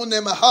boruku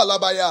ne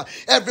mahalabaya.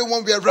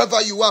 Everyone,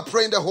 wherever you are,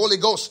 pray in the Holy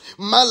Ghost.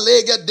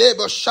 Malega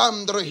deba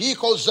shamdra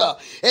hikoza.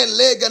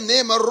 Elega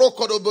nema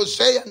rokodo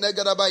bozea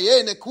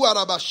negarabayene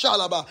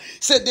kuarabashalaba.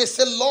 Said they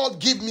say, Lord,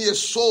 give me a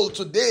soul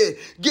today.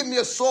 Give me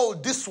a soul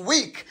this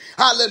week.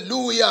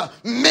 Hallelujah.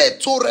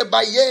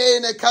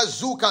 Metorebayene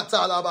kazuka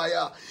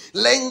talabaya.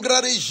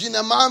 Lengra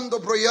regina mando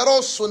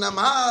broyerosu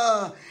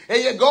nama.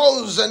 Eye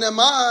goes and a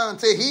man,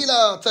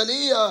 tehila,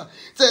 telia,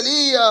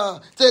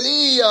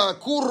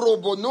 kurro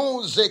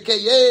bonoze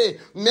keye,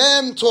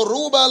 mem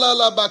toruba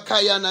la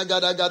bakaya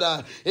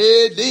nagadagada,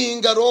 e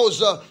dinga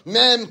rosa,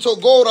 mem to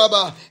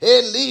goraba,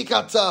 e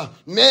likata,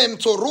 mem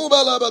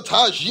toruba la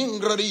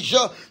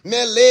batajingrarija,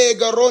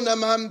 melega rona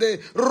mamde,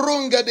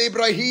 runga de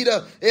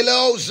brahida,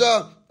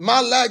 eloza,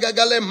 Malaga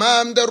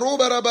galemam de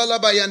rubarabala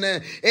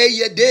bayane,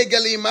 eye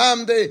degali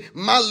mamde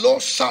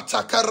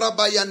malosata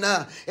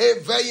karabayana,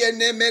 eveye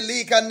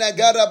melika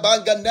nagara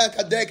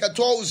banganaka deka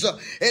toza,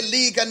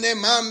 eliga ne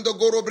mamdo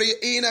gorobri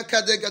ina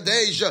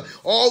kadegadeja,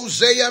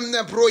 ozeyam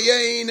ne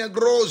proyein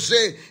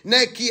groze,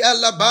 neki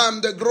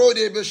alabam de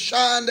grode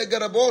beshande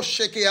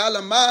garaboshe ki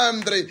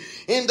alamandre,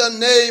 in the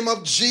name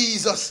of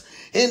Jesus,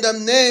 in the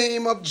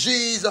name of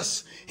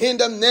Jesus. In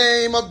the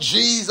name of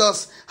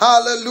Jesus.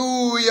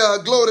 Hallelujah.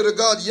 Glory to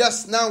God.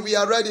 Yes, now we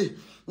are ready.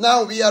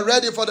 Now we are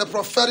ready for the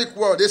prophetic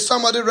word. Is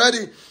somebody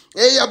ready?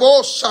 Is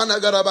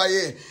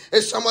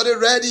somebody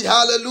ready?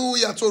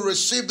 Hallelujah. To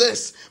receive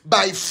this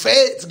by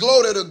faith.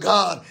 Glory to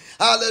God.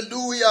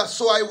 Hallelujah.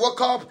 So I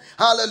woke up.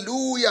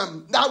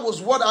 Hallelujah. That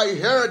was what I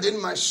heard in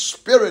my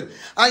spirit.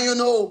 And you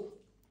know,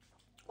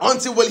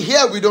 until we're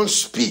here, we don't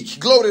speak.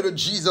 Glory to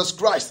Jesus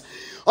Christ.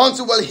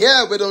 Until we're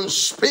here, we don't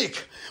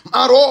speak.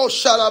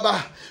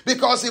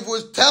 Because if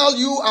we tell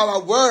you our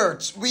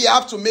words, we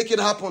have to make it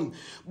happen.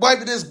 But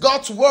if it is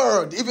God's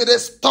word, if it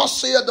is thus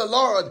saith the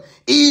Lord,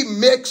 He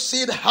makes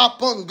it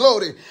happen.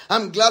 Glory.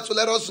 I'm glad to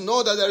let us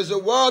know that there is a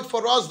word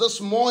for us this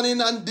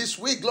morning and this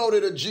week.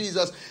 Glory to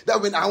Jesus. That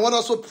I want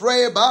us to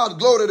pray about.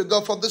 Glory to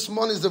God for this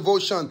morning's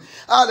devotion.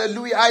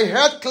 Hallelujah. I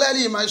heard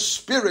clearly in my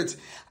spirit,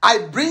 I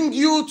bring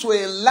you to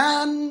a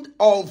land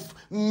of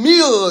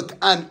milk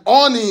and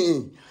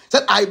honey.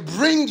 That I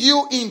bring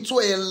you into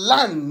a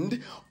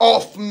land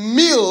of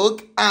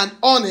milk and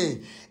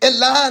honey. A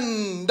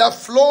land that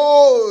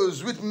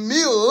flows with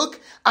milk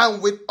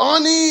and with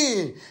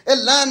honey. A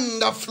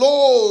land that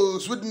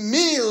flows with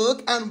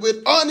milk and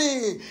with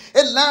honey.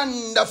 A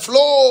land that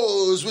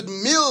flows with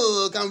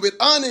milk and with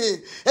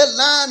honey. A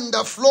land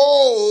that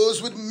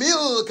flows with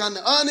milk and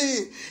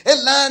honey. A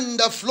land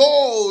that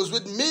flows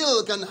with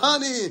milk and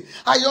honey.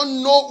 I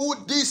don't know who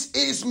this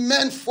is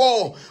meant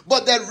for,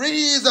 but there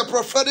is a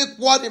prophetic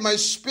word in my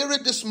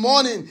spirit this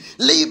morning.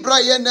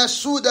 Libra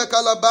yenasuda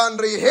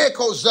kalabandri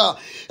hekoza.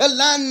 A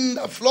land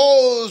that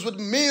flows with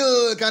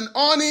milk and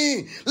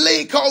honey.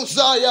 I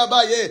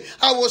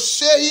will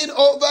say it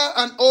over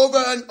and over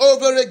and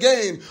over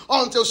again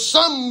until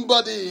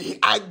somebody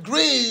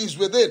agrees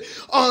with it,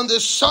 until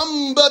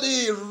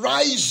somebody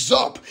rise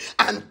up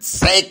and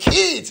take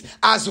it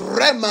as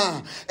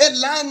Rema, a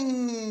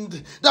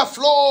land that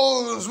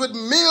flows with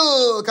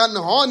milk and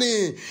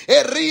honey.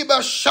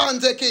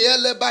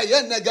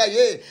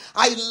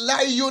 I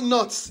lie you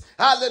not.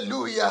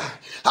 Hallelujah.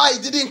 I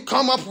didn't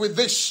come up with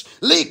this.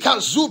 A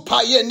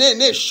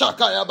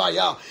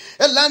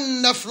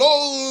land that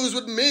flows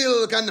with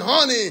milk and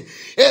honey.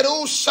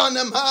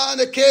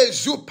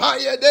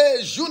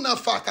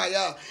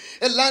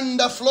 A land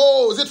that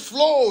flows, it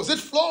flows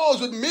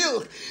with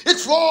milk. It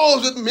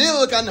flows with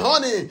milk and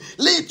honey.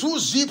 Litu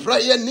zipra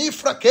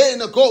yenifra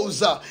kena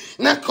goza.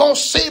 Nako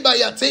seba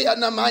yatea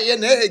na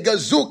mayene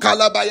gazuka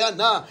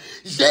labayana.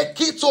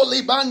 Yekito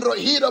libandro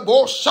hira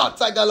bo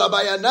shata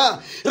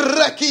galabayana.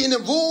 Rekin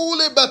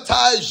vule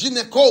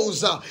batajine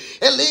koza.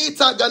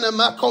 Elita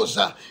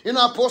ganamakoza. You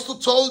know, Apostle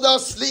told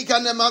us, Lika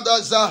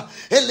nemadaza.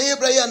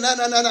 Elibra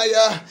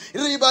yanananaya.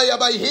 Riba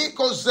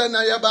yabayhiko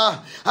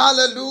zenayaba.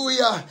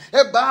 Hallelujah.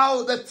 About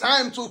the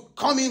time to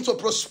come into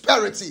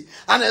prosperity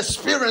and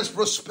experience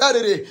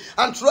prosperity.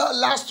 And throughout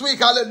last week,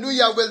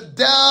 hallelujah, we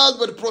dealt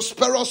with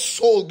prosperous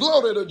soul.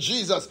 Glory to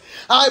Jesus.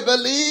 I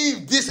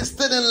believe this is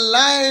still in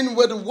line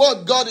with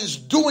what God is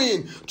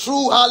doing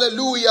through,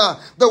 hallelujah,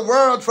 the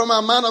word from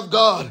a man of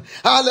God.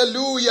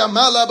 Hallelujah.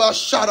 Malaba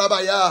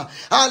Sharabaya.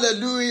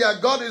 Hallelujah.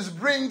 God is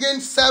bringing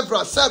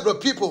several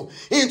people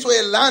into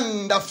a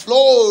land that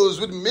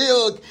flows with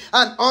milk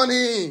and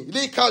honey.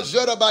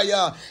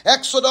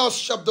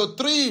 Exodus chapter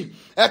 3.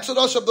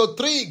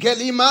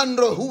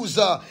 Gelimandro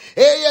Huza.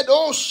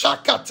 Eyedo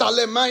Shakata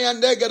Lemaya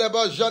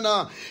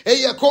Negerebajana.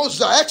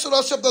 Eyekoza.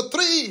 Exodus chapter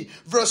 3,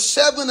 verse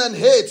 7 and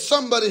 8.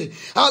 Somebody,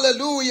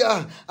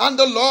 hallelujah. And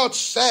the Lord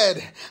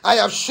said, I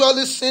have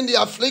surely seen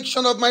the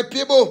affliction of my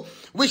people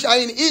which are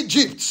in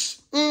Egypt.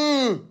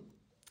 And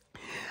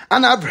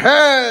I've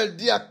heard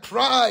their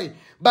cry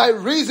by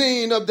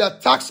reason of their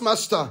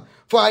taxmaster,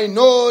 for I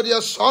know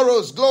their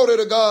sorrows. Glory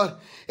to God.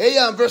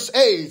 Verse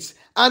 8.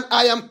 And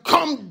I am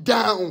come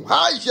down.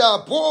 I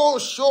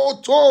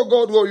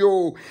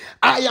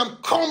am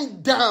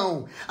come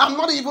down. I'm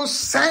not even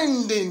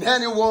sending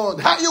anyone.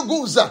 I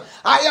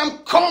am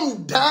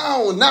come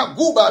down.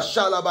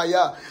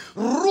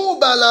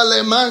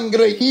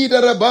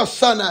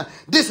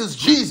 This is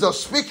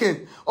Jesus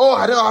speaking. Oh,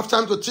 I don't have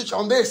time to teach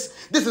on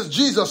this. This is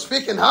Jesus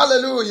speaking.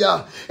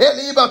 Hallelujah.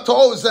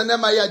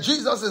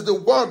 Jesus is the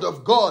word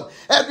of God.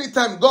 Every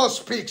time God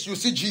speaks, you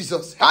see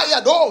Jesus.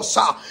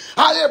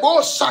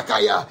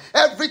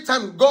 Every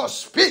time God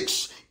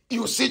speaks,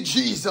 You see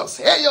Jesus.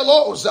 Hey,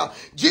 Lord.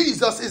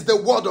 Jesus is the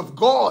word of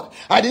God.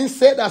 I didn't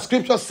say that.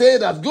 Scripture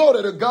said that.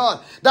 Glory to God.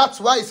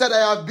 That's why he said,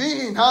 I have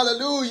been,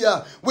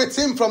 hallelujah, with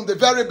him from the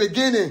very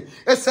beginning.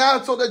 It said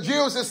to the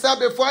Jews, it said,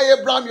 before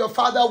Abraham your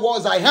father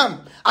was, I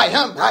am. I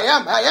am. I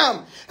am. I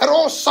am.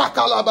 Ero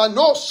sakalaba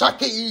no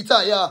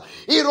shakiita ya.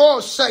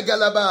 Ero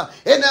segalaba.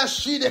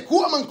 Enashide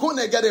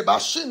kuamankune gareba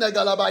shine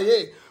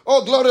galabaye.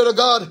 Oh, glory to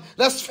God.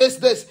 Let's face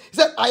this. He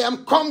said, I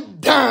am come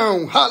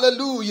down.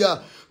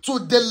 Hallelujah. To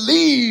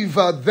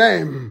deliver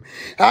them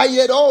out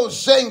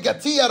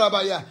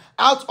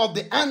of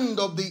the hand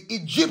of the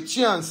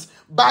Egyptians.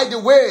 By the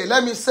way,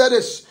 let me say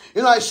this.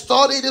 I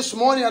studied this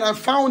morning and I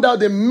found out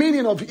the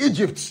meaning of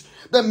Egypt.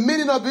 The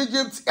meaning of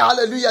Egypt,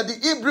 hallelujah, the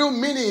Hebrew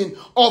meaning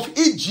of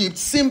Egypt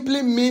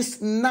simply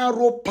means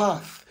narrow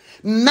path.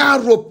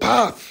 Narrow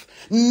path.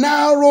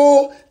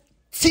 Narrow,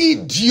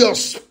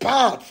 tedious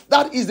path.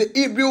 That is the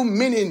Hebrew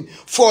meaning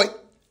for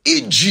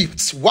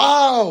Egypt.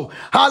 Wow.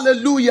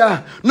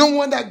 Hallelujah. No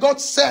wonder God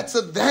said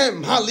to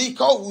them, I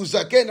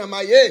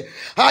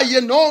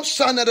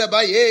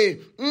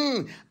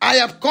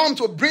have come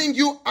to bring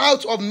you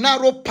out of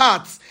narrow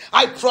paths.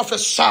 I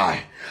prophesy.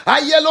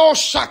 I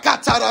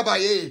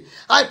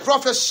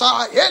prophesy.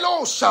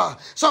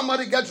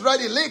 Somebody get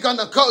ready.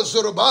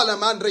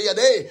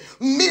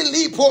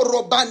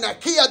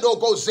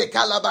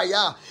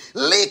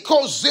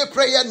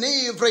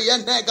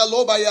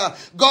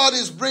 God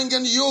is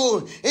bringing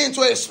you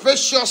into a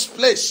spacious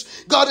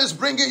place. God is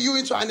bringing you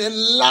into an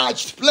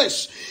enlarged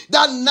place.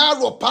 That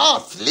narrow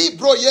path,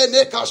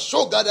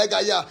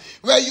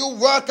 where you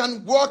work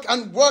and work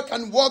and work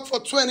and work for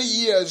 20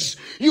 years.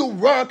 You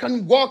work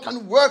and work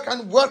and work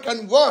and work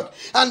and work,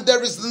 and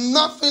there is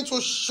nothing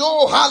to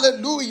show,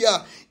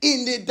 hallelujah,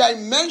 in the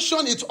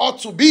dimension it ought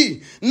to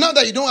be. Not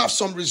that you don't have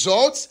some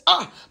results.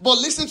 But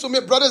listen to me,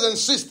 brothers and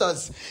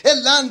sisters. A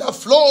land that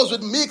flows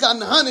with milk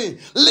and honey.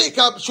 Lake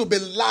up should be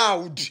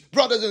loud.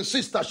 Brothers and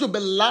sisters, should be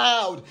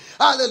loud.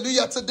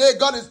 Hallelujah. Today,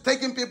 God is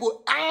taking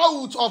people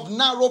out of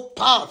narrow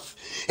path.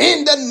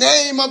 In the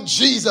name of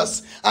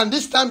Jesus. And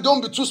this time, don't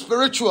be too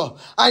spiritual.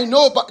 I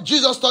know, but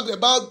Jesus talked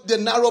about the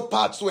narrow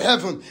path to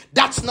heaven.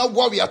 That's not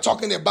what we are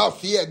talking about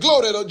here.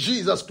 Glory to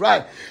Jesus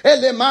Christ.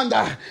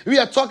 Elemanda, we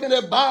are talking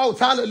about,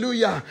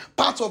 hallelujah,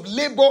 path of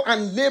labor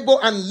and labor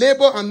and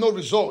labor and no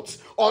results.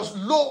 Or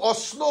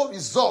slow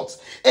results.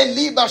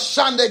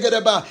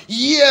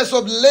 Years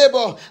of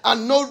labor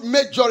and no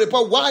major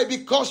report. Why?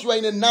 Because you are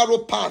in a narrow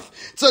path.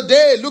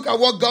 Today, look at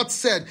what God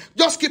said.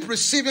 Just keep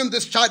receiving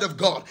this child of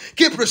God.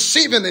 Keep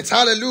receiving it.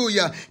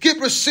 Hallelujah.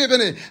 Keep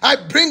receiving it. I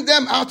bring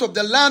them out of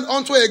the land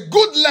onto a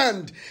good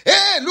land.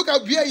 Hey, look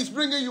at where he's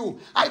bringing you.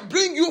 I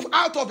bring you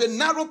out of a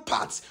narrow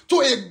path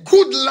to a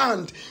good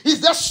land.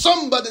 Is there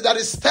somebody that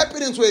is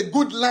stepping into a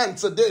good land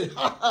today?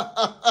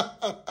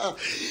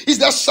 Is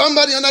there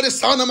somebody under the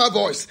sound of my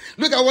voice?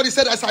 Look at what he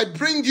said. As I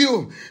bring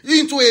you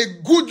into a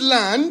good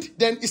land,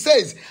 then he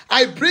says,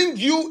 I bring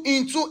you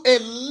into a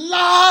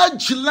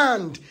large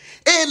land.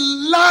 A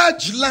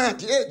large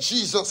land. Hey,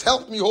 Jesus,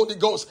 help me, Holy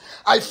Ghost.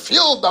 I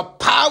feel the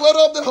power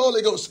of the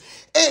Holy Ghost.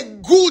 A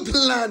good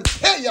land.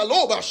 Hey, a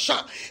large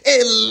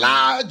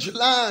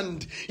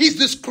land. He's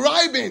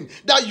describing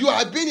that you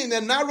have been in a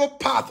narrow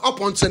path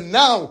up until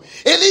now.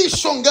 Where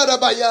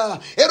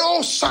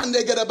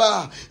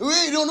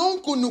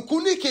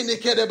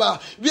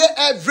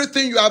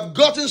everything you have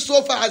gotten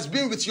so far has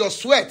been with your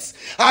sweat.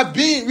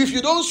 If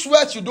you don't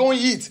sweat, you don't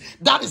eat.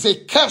 That is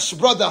a curse,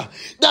 brother.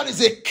 That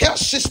is a curse,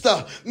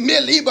 sister. And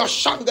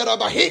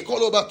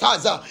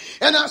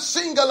I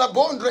sing a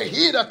bondre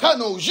hira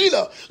kano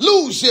jila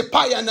lose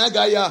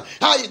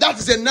that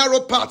is a narrow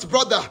path,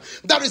 brother.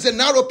 That is a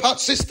narrow path,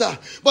 sister.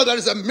 But there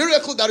is a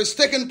miracle that is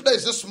taking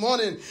place this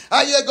morning.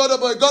 I hear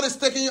God is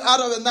taking you out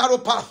of a narrow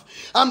path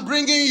and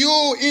bringing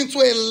you into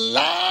a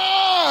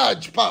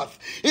large path.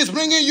 He's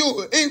bringing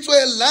you into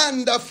a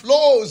land that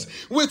flows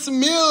with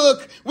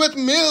milk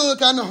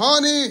and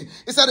honey.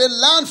 It's a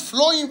land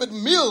flowing with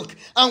milk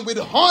and with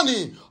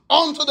honey.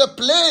 Onto the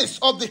place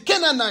of the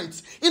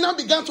Canaanites. He now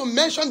began to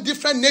mention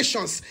different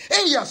nations.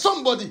 Hey, yeah,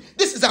 somebody,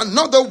 this is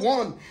another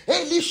one.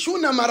 Hey,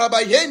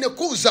 somebody,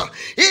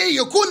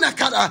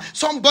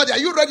 are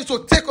you ready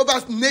to take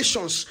over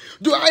nations?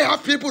 Do I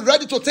have people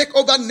ready to take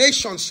over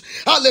nations?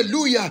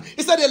 Hallelujah.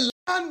 He said a land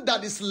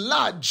that is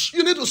large.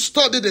 You need to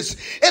study this.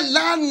 A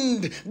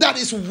land that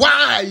is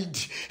wide.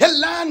 A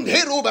land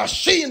that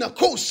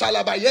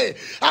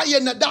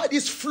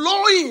is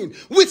flowing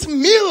with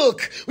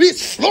milk.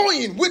 It's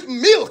flowing with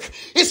milk.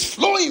 It's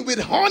flowing with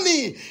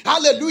honey.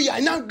 Hallelujah.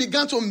 I now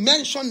began to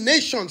mention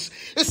nations.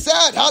 It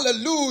said,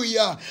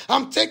 hallelujah,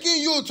 I'm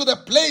taking you to the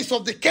place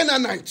of the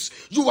Canaanites.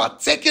 You are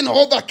taking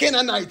over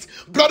Canaanites.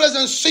 Brothers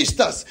and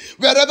sisters,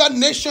 wherever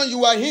nation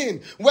you are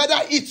in,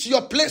 whether it's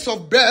your place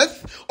of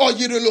birth or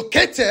you relocate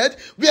located,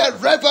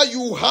 wherever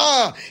you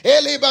are.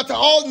 But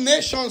all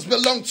nations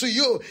belong to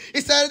you.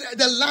 He said,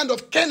 the land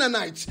of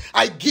Canaanites,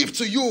 I give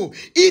to you.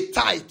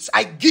 Hittites,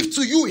 I give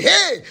to you.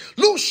 Hey,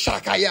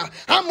 Lushakaya,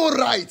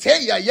 Amorites,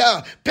 hey,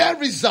 yeah,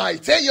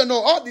 Perizzites, hey,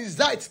 all these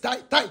Zites,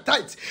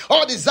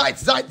 all these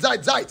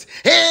Zites,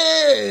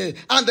 hey,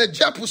 and the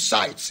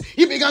Jebusites.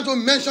 He began to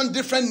mention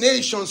different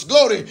nations.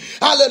 Glory,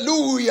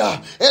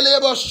 hallelujah.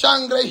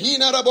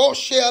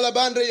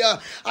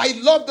 I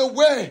love the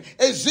way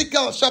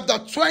Ezekiel chapter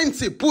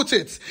 20 put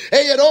it.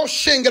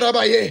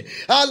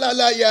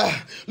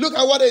 Look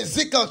at what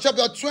Ezekiel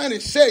chapter 20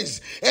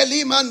 says.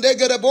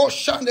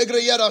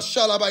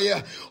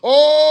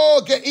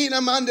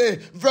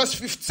 Verse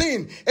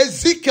 15.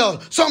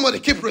 Ezekiel, somebody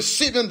keep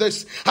receiving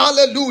this.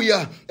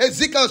 Hallelujah.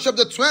 Ezekiel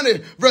chapter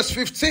 20 verse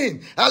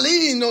 15.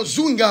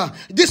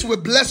 This will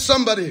bless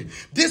somebody.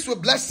 This will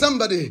bless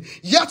somebody.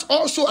 Yet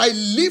also I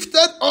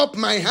lifted up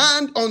my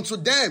hand unto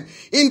them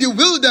in the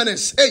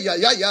wilderness,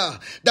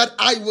 that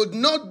I would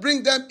not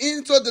bring them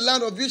into the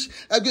land of which,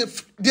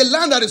 the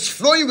land that is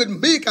flowing with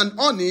milk and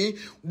honey,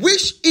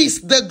 which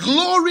is the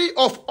glory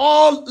of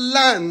all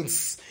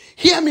lands.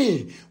 Hear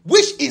me.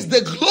 Which is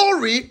the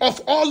glory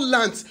of all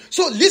lands.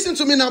 So listen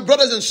to me now,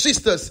 brothers and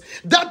sisters.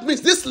 That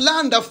means this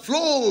land that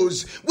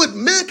flows with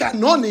milk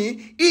and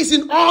honey is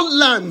in all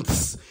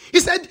lands. He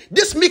said,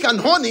 this milk and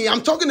honey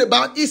I'm talking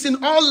about is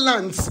in all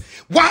lands.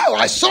 Wow,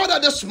 I saw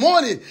that this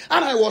morning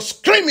and I was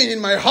screaming in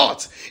my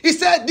heart. He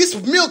said, this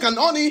milk and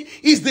honey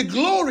is the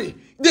glory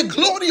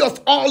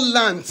of all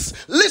lands.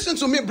 Listen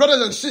to me,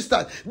 brothers and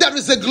sisters. There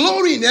is a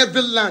glory in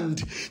every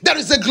land. There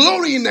is a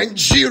glory in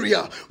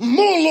Nigeria.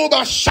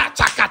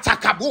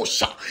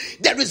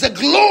 There is a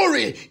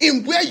glory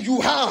in where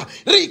you are.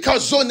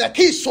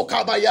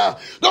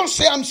 Don't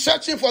say I'm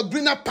searching for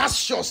greener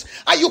pastures.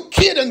 Are you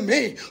kidding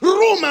me?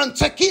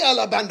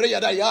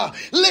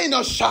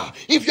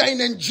 If you're in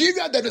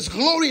Nigeria, there is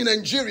glory in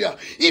Nigeria.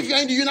 If you're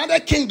in the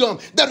United Kingdom,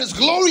 there is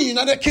glory in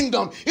the United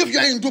Kingdom. If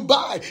you're in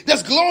Dubai,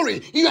 there's glory.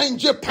 If you're in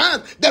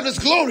Japan, there is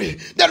glory.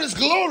 There is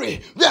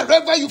glory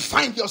wherever you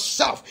find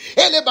yourself.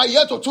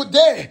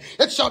 Today,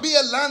 it shall be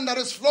a land that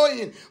is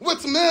flowing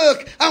with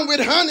milk and with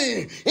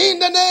honey in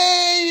the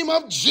name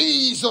of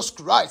Jesus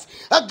Christ.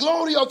 A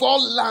glory of all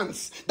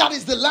lands. That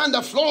is the land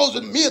that flows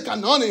with milk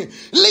and honey.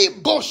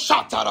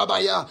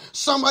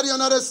 Somebody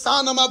under the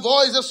sound of my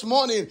voice this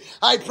morning,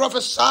 I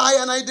prophesy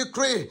and I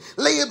decree.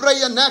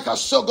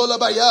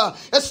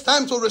 It's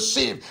time to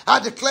receive. I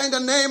declare in the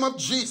name of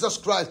Jesus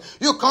Christ.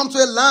 You come to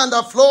a land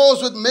that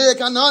flows with milk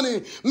and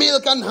honey,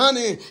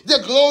 the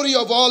glory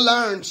of all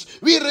lands.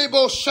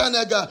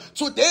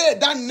 Today,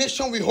 that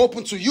nation will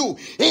open to you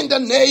in the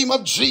name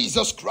of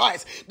Jesus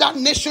Christ. That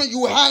nation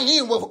you are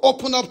in will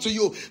open up to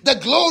you. The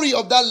glory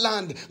of that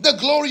land, the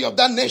glory of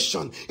that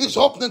nation is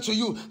opening to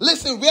you.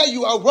 Listen, where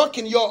you are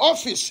working, your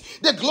office,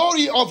 the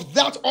glory of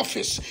that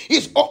office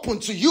is open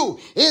to you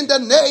in the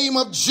name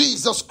of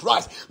Jesus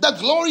Christ. The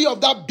glory of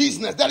that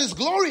business, there is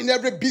glory in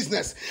every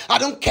business. I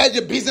don't care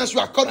the business you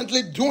are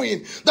currently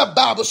doing. The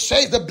Bible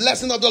says the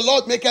blessing of the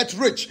Lord maketh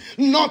rich.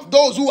 Not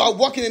those who are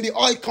working in the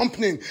oil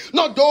company,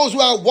 not those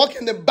who are working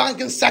in the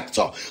banking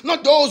sector,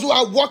 not those who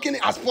are working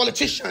as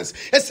politicians.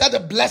 It said the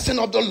blessing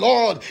of the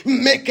Lord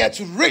maketh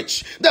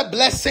rich. The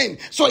blessing.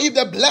 So if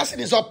the blessing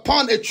is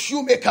upon a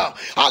shoemaker,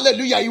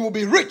 hallelujah, he will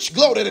be rich.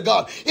 Glory to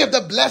God. If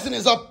the blessing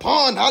is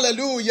upon,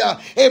 hallelujah,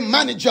 a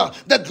manager,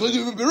 that he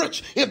will be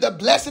rich. If the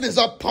blessing is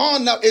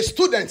upon a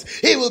student,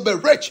 he will be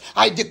rich.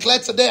 I declare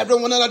today,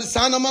 everyone under the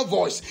sound of my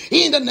voice,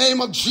 in the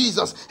name of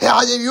Jesus,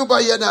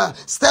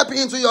 step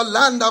into your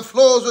land that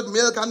flows with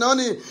milk and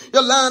honey.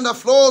 Your land that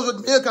flows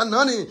with milk and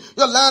honey.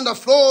 Your land that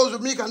flows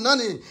with milk and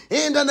honey.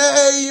 In the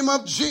name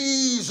of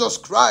Jesus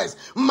Christ.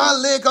 Your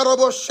land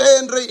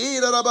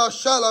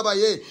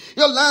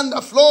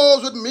that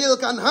flows with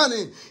milk and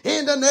honey.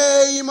 In the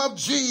name of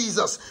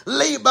Jesus.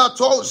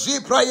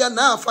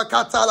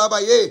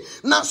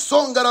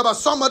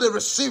 Somebody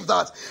receive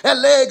that.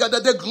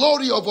 The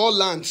glory of all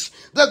lands.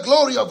 The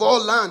glory of all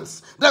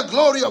lands. The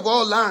glory of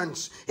all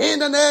lands. In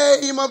the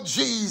name of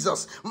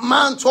Jesus.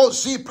 Manto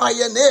si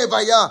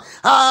prayenevaya.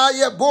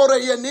 Aye bore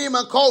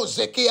yenima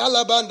koze ki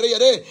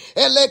alabandre.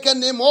 Eleke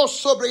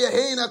nemoso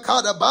brehena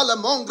kada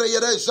balamongre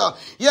yeresa.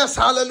 Yes,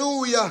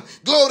 hallelujah.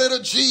 Glory to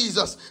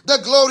Jesus. The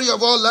glory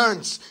of all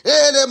lands.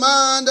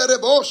 Elemanda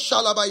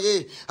rebosha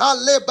labaye.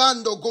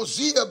 Alebando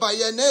gozia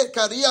bayene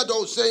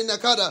kariado se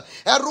nakada.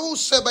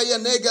 Eruse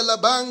bayenega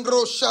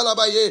labangro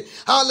shalabaye.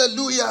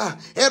 Hallelujah.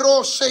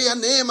 Erose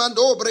yanema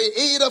dobre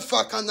ira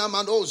fakana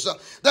manoza.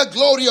 The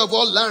glory of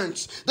all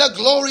lands, the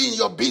glory in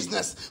your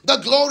business, the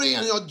glory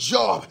in your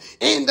job,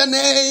 in the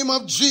name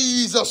of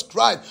Jesus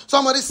Christ.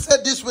 Somebody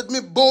said this with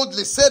me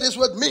boldly. Say this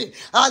with me.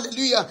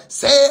 Hallelujah.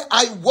 Say,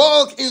 I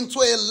walk into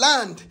a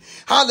land,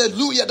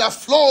 hallelujah, that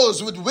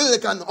flows with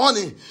milk and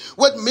honey,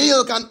 with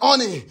milk and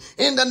honey.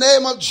 In the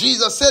name of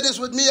Jesus. Say this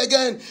with me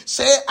again.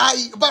 Say,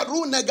 I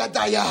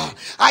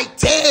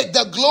take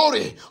the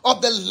glory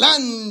of the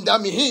land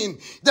I'm in,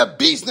 the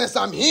business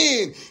I'm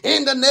in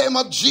the name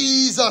of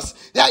Jesus.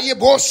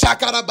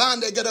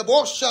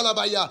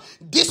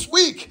 This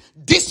week,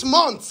 this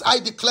month, I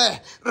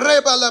declare,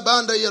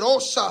 Rebalabanda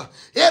Yerosha,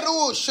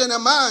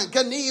 Erushenaman,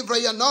 Canivra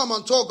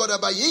Yanoman Togo da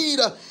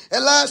Baida,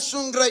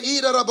 Elasungra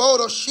Ida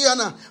Raboro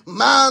Shiana,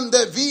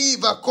 Mande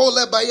Viva,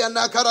 Cole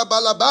Bayana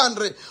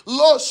Carabalabandre,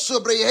 Los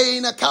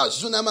Briena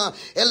Kazunama,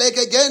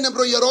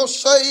 Elegagenebro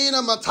Yerosa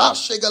Ina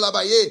Matashe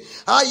Galabaye,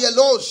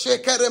 Ayelo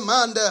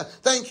Shekeremanda.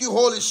 Thank you,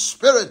 Holy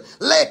Spirit.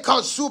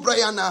 Leka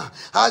Subrayana,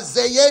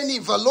 Azeyeni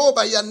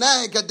Valoba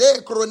Yanaga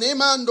de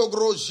Cronemando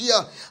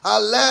Grozia,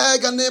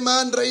 Alega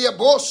Nemandre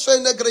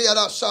Yabose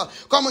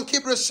Negriarasa. Come and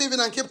keep receiving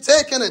and keep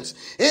taking it.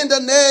 In the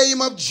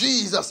name of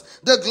Jesus,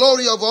 the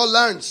glory of all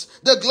lands,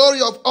 the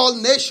glory of all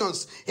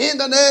nations. In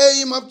the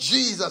name of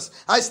Jesus,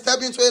 I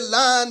step into a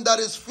land that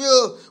is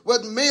filled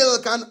with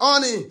milk and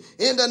honey.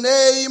 In the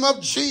name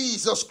of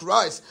Jesus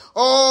Christ.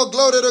 Oh,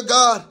 glory to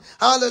God.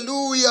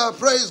 Hallelujah.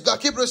 Praise God.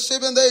 Keep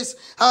receiving this.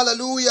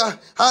 Hallelujah.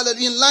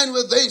 Hallelujah. In line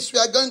with this, we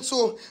are going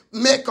to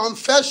make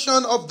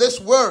confession of these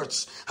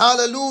words.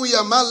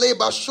 Hallelujah. Male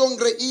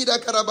bashongre ida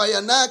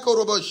karabayana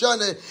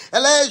korobojane.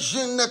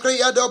 Elejin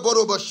kriyada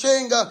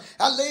boroboshenga.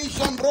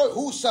 Elejin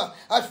brohusa.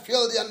 I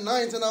feel the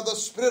anointing of the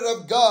Spirit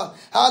of God.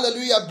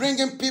 Hallelujah.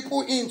 Bringing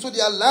people into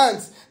their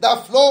lands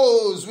that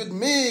flows with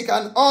milk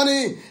and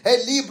honey. A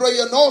libro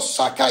yano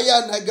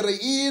sakaya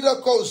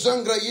negreida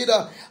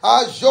kozungraida.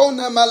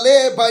 Ajona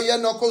male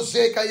bayano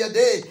kozeka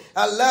yade.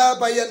 Allah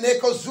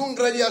bayaneko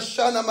zungra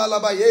yashana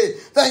malabaye.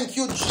 Thank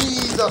you,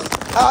 Jesus.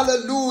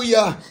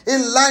 Hallelujah.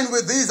 In line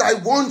with this, I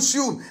want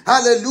you,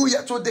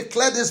 hallelujah, to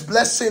declare this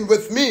blessing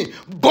with me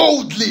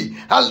boldly.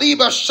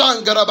 Aliba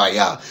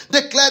shangarabaya.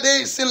 Declare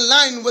this in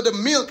line with the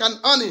milk and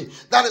honey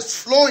that is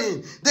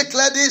flowing.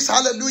 Declare this,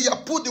 hallelujah.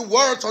 Put the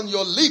words on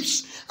your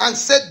lips and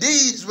say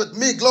these with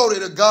me, glory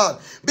to God.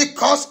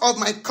 Because of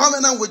my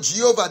covenant with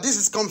Jehovah. This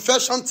is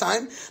confession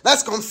time.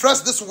 Let's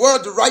confess this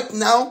word right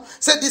now.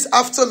 Say this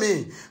after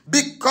me.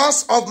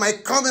 Because of my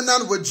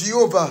covenant with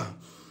Jehovah,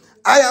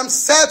 I am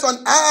set on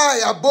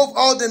high above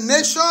all the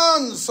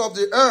nations of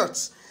the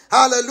earth.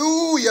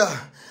 Hallelujah.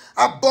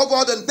 Above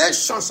all the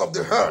nations of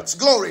the earth.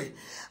 Glory.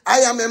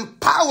 I am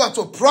empowered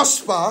to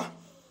prosper,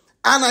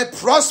 and I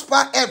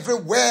prosper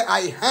everywhere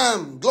I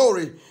am.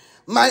 Glory.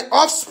 My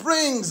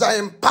offsprings are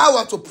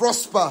empowered to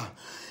prosper,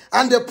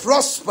 and they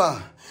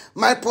prosper.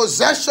 My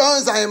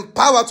possessions are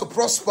empowered to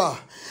prosper,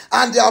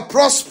 and they are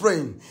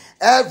prospering.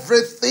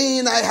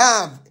 Everything I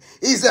have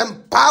is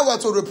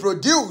empowered to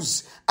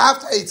reproduce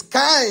after its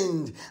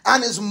kind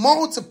and is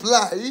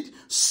multiplied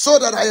so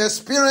that I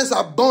experience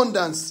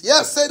abundance.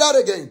 Yes, say that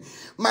again.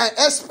 My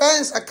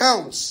expense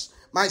accounts,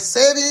 my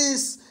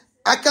savings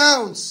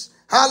accounts,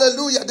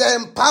 hallelujah, they're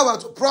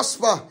empowered to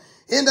prosper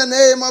in the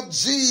name of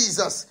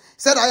Jesus.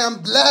 Said, I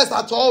am blessed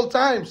at all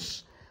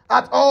times.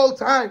 At all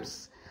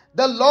times.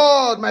 The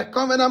Lord, my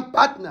covenant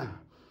partner,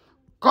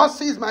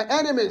 causes my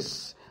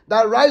enemies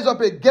that rise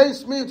up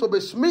against me to be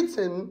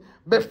smitten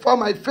before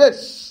my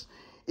face.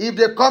 If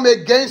they come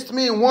against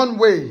me in one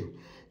way,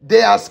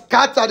 they are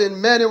scattered in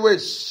many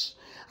ways.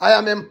 I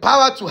am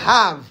empowered to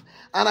have,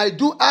 and I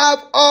do have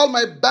all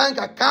my bank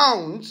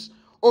accounts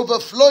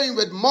overflowing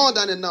with more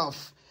than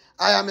enough.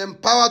 I am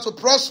empowered to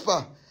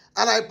prosper,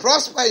 and I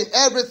prosper in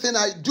everything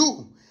I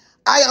do.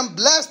 I am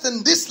blessed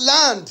in this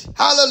land.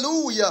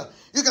 Hallelujah.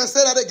 You can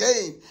say that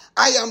again.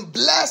 I am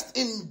blessed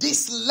in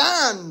this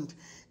land.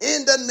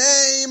 In the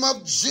name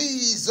of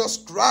Jesus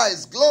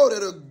Christ. Glory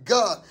to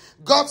God.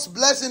 God's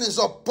blessing is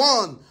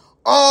upon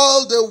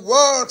all the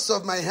works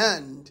of my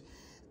hand.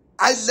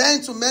 I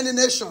lend to many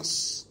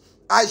nations.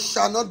 I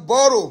shall not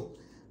borrow.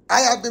 I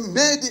have been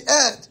made the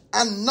head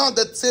and not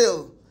the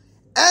tail.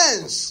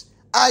 Hence,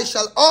 I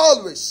shall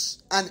always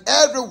and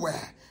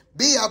everywhere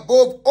be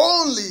above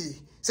only.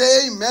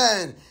 Say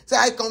amen. Say,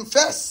 I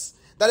confess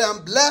that I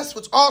am blessed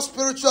with all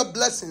spiritual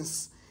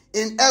blessings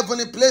in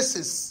heavenly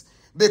places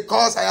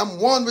because I am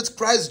one with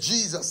Christ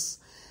Jesus.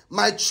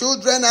 My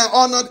children are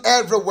honored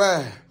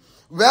everywhere.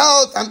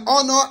 Wealth and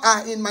honor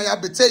are in my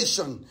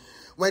habitation.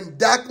 When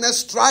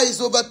darkness tries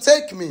to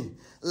overtake me,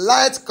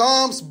 light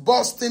comes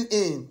bursting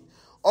in.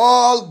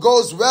 All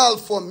goes well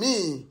for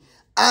me,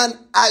 and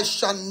I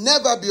shall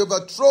never be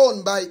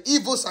overthrown by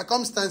evil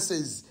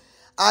circumstances.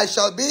 I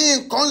shall be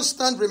in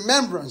constant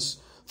remembrance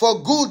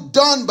for good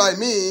done by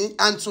me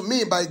and to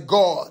me by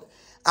God.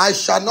 I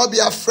shall not be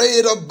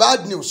afraid of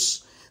bad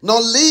news, nor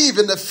live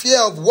in the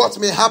fear of what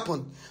may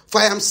happen.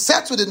 For I am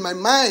settled in my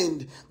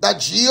mind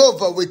that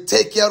Jehovah will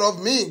take care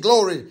of me.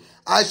 Glory.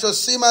 I shall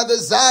see my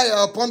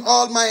desire upon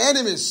all my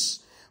enemies.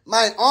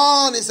 My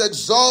horn is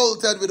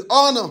exalted with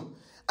honor,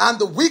 and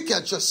the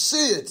wicked shall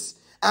see it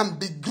and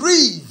be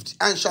grieved,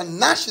 and shall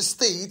gnash his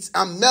teeth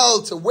and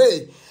melt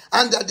away,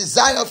 and their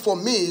desire for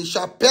me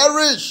shall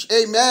perish.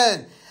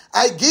 Amen.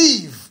 I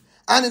give,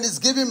 and it is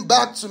given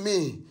back to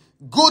me.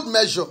 Good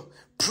measure,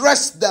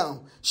 pressed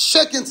down,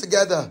 shaken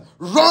together,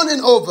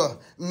 running over.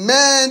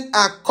 Men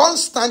are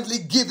constantly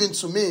given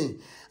to me.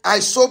 I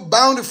sow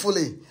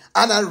bountifully,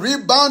 and I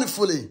reap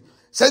bountifully.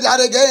 Say that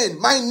again.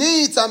 My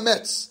needs are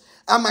met,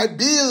 and my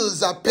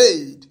bills are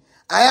paid.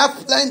 I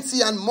have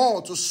plenty and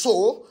more to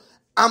sow,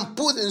 am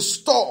put in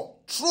store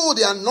through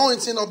the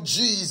anointing of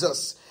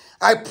Jesus.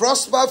 I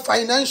prosper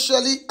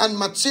financially and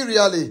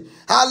materially.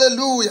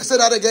 Hallelujah. Say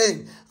that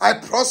again. I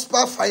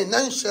prosper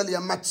financially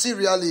and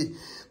materially.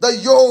 The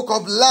yoke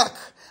of lack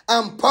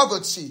and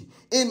poverty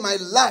in my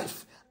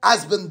life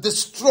has been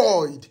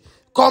destroyed,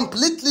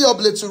 completely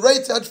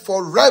obliterated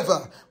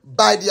forever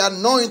by the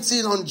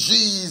anointing on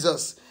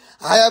Jesus.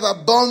 I have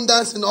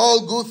abundance in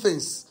all good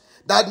things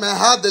that my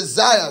heart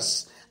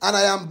desires, and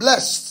I am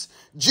blessed.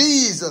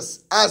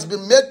 Jesus has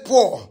been made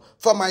poor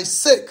for my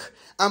sake,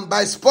 and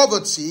by his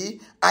poverty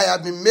I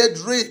have been made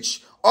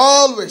rich.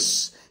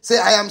 Always say,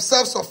 I am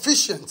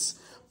self-sufficient,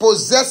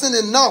 possessing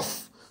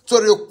enough to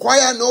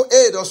require no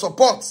aid or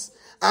support,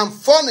 and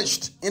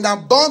furnished in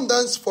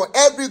abundance for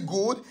every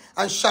good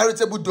and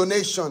charitable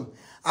donation.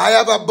 I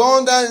have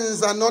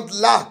abundance and not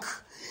lack.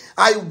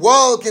 I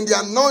walk in the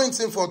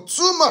anointing for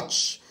too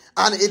much,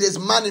 and it is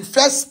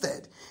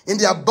manifested in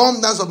the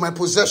abundance of my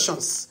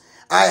possessions.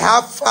 I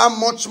have far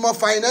much more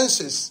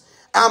finances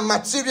and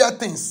material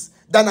things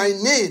than I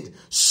need,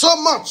 so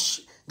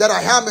much that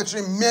I am a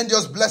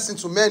tremendous blessing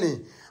to many.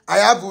 I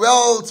have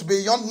wealth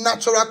beyond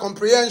natural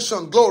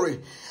comprehension.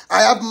 Glory.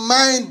 I have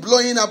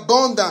mind-blowing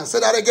abundance. Say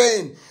that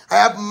again. I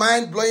have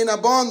mind-blowing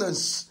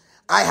abundance.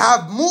 I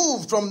have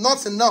moved from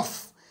not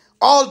enough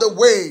all the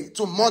way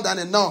to more than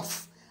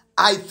enough.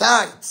 I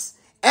tithe.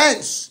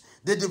 Hence,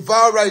 the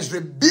devourer is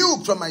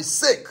rebuked for my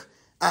sake,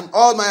 and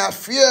all my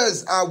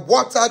affairs are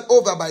watered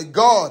over by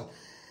God.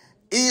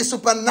 He is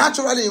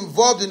supernaturally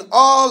involved in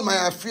all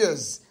my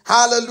affairs.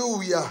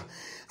 Hallelujah.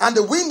 And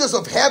the windows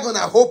of heaven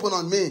are open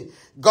on me.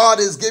 God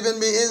is giving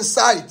me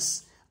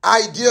insights,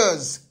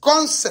 ideas,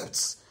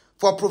 concepts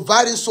for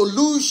providing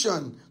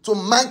solution to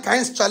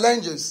mankind's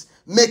challenges,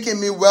 making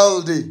me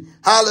wealthy.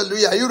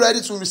 Hallelujah. Are you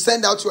ready to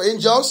send out your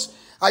angels?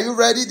 Are you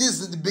ready? This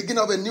is the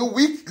beginning of a new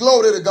week.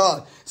 Glory to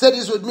God. Say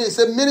this with me.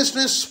 Say,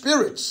 ministering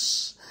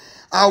spirits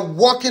are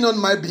working on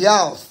my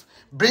behalf,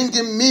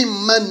 bringing me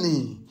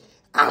money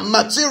and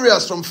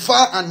materials from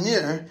far and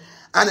near,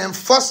 and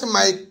enforcing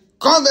my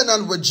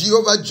covenant with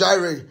Jehovah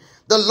Jireh,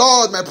 the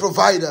Lord my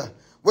provider,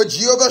 with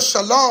Jehovah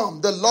Shalom,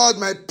 the Lord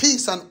my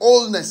peace and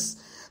wholeness,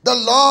 the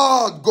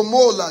Lord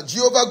Gomola,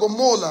 Jehovah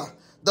Gomola,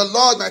 the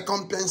Lord my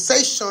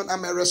compensation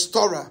and my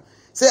restorer.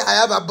 Say, I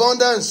have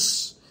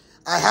abundance.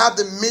 I have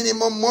the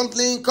minimum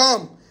monthly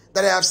income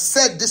that I have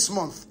set this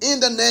month in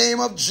the name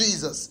of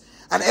Jesus.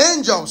 And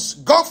angels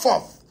go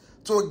forth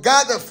to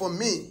gather for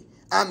me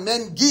and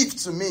men give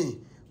to me.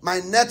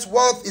 My net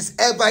worth is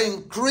ever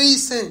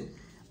increasing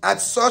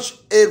at such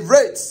a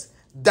rate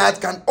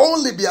that can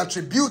only be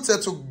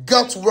attributed to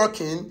God's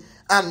working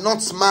and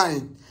not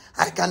mine.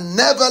 I can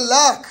never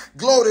lack.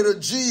 Glory to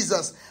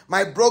Jesus.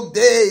 My broke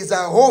days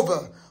are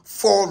over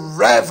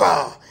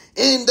forever.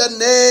 In the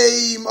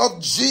name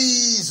of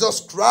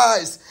Jesus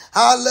Christ.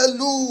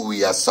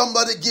 Hallelujah.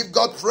 Somebody give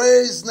God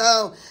praise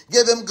now.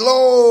 Give him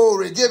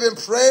glory. Give him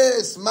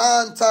praise.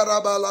 Man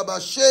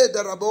tarabalabashe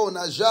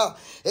darabonaja.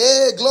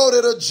 Hey,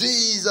 glory to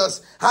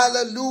Jesus.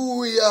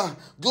 Hallelujah.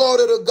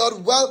 Glory to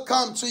God.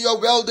 Welcome to your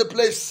wealthy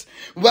place.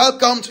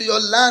 Welcome to your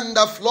land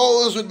that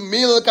flows with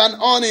milk and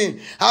honey.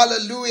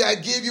 Hallelujah. I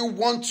give you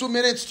 1-2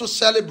 minutes to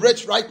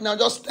celebrate right now.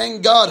 Just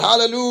thank God.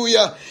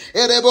 Hallelujah.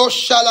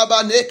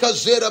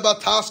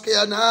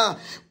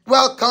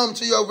 Welcome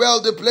to your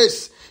wealthy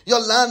place. Your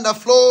land that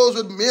flows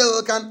with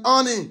milk and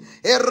honey.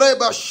 Say,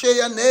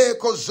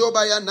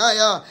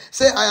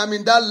 I am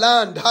in that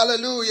land.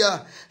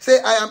 Hallelujah. Say,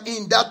 I am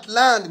in that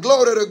land.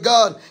 Glory to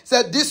God.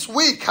 Say, this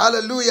week,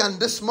 hallelujah, and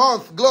this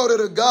month, glory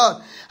to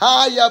God.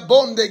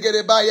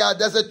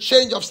 There's a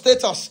change of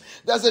status.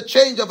 There's a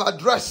change of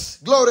address.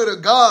 Glory to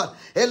God.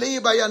 I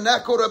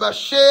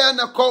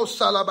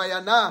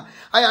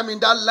am in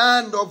that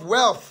land of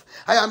wealth.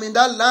 I am in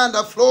that land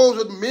that flows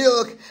with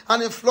milk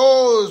and it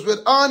flows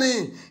with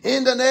honey.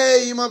 In the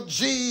name of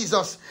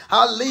Jesus.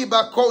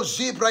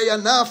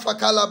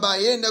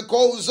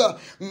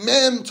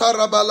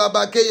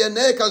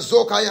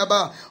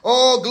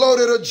 Oh,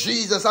 glory to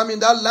Jesus. I'm in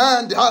that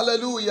land.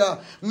 Hallelujah.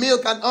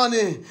 Milk and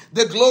honey.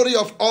 The glory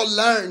of all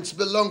lands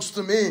belongs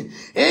to me.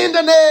 In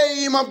the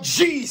name of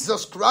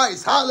Jesus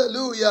Christ.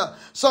 Hallelujah.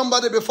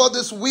 Somebody, before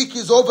this week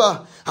is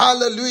over,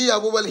 hallelujah,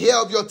 we will hear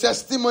of your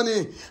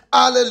testimony.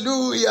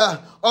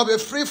 Hallelujah. Of a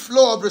free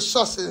flow of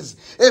resources.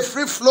 A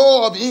free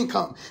flow of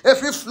income. A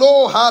free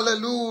flow.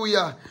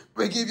 Hallelujah.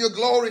 We give you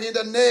glory in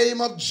the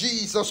name of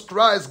Jesus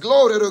Christ.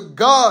 Glory to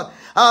God.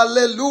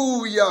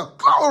 Hallelujah.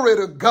 Glory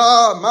to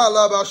God.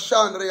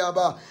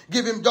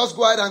 Give him, just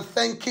go ahead and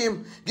thank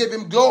him. Give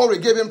him glory.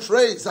 Give him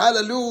praise.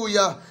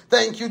 Hallelujah.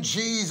 Thank you,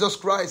 Jesus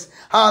Christ.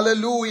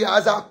 Hallelujah.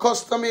 As our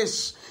custom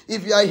is,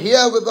 if you are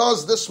here with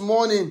us this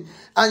morning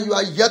and you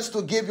are yet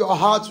to give your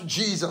heart to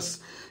Jesus,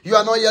 you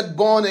are not yet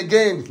born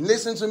again,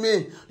 listen to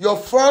me. Your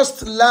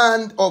first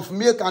land of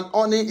milk and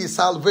honey is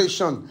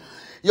salvation.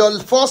 Your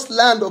first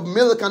land of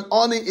milk and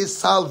honey is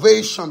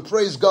salvation.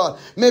 Praise God.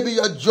 Maybe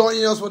you are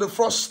joining us for the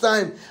first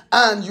time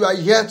and you are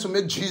here to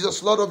make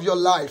Jesus Lord of your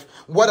life.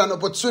 What an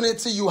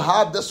opportunity you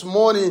have this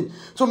morning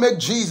to make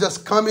Jesus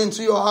come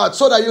into your heart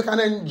so that you can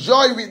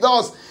enjoy with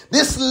us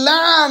this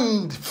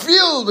land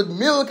filled with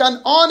milk and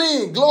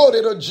honey.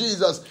 Glory to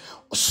Jesus.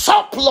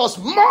 Surplus,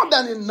 more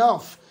than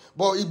enough.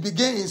 But it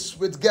begins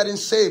with getting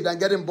saved and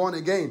getting born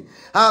again.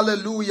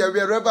 Hallelujah.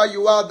 Wherever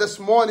you are this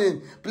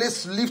morning,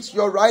 please lift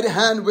your right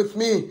hand with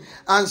me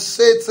and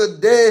say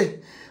today,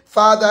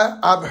 Father,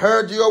 I've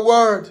heard your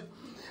word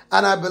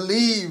and I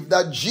believe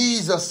that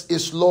Jesus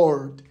is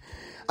Lord.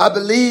 I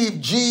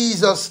believe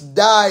Jesus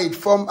died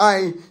for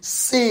my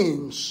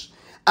sins.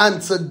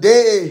 And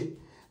today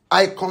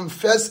I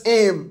confess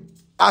him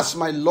as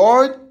my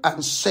Lord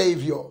and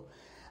Savior.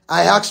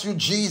 I ask you,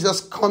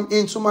 Jesus, come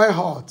into my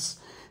heart.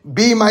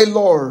 Be my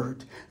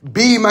Lord.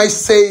 Be my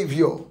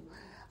Savior.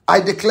 I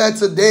declare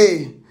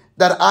today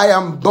that I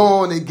am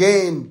born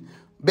again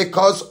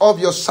because of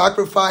your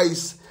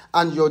sacrifice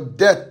and your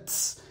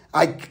death.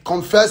 I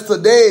confess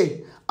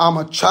today I'm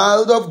a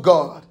child of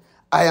God.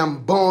 I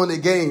am born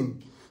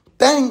again.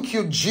 Thank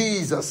you,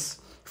 Jesus,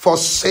 for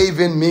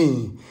saving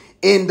me.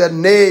 In the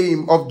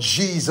name of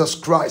Jesus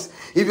Christ.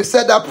 If you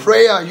said that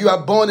prayer, you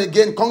are born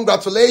again.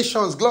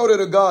 Congratulations. Glory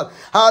to God.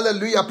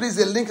 Hallelujah. Please,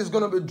 the link is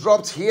going to be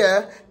dropped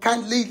here.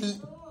 Kindly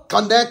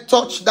connect,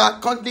 touch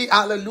that. Kindly,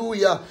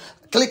 hallelujah.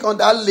 Click on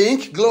that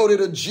link. Glory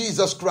to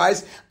Jesus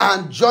Christ.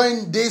 And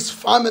join this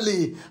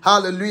family.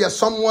 Hallelujah.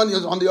 Someone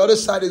is on the other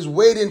side is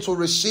waiting to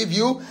receive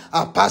you.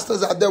 Our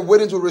pastors are there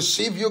waiting to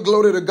receive you.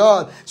 Glory to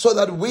God. So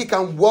that we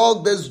can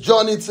walk this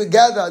journey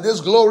together.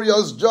 This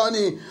glorious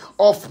journey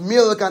of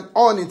milk and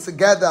honey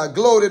together.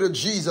 Glory to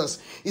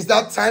Jesus. Is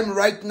that time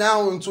right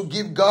now to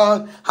give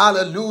God,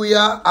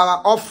 hallelujah,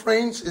 our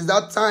offerings? Is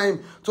that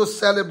time to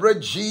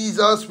celebrate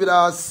Jesus with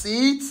our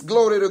seeds?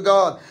 Glory to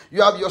God.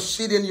 You have your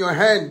seed in your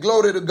hand.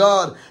 Glory to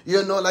God.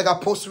 You know, like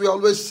Apostle, we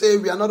always say,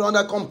 we are not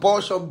under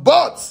compulsion,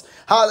 but,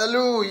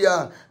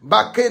 hallelujah,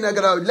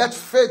 let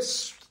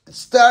faith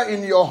stir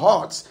in your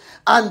hearts.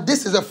 And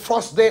this is the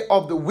first day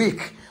of the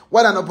week.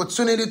 What an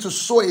opportunity to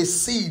sow a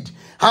seed.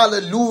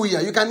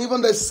 Hallelujah. You can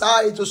even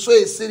decide to sow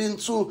a seed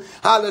into,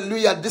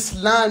 hallelujah, this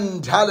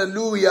land,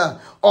 hallelujah,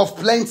 of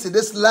plenty,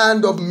 this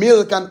land of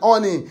milk and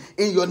honey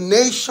in your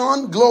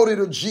nation. Glory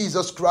to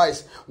Jesus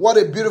Christ. What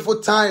a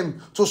beautiful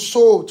time to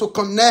sow, to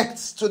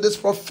connect to this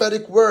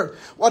prophetic word.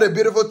 What a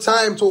beautiful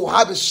time to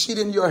have a seed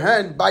in your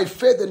hand by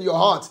faith in your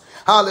heart.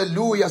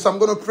 Hallelujah. So I'm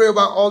going to pray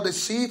about all the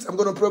seeds. I'm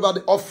going to pray about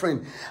the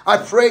offering. I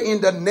pray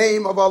in the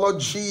name of our Lord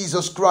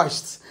Jesus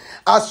Christ.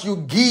 As you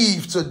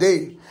give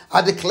today,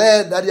 I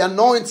declare that the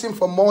anointing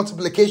for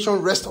multiplication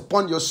rest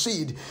upon your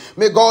seed.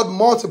 May God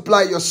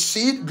multiply your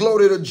seed.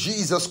 Glory to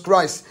Jesus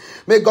Christ.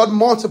 May God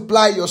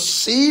multiply your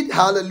seed.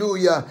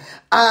 Hallelujah.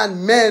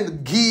 And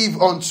men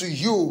give unto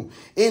you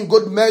in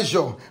good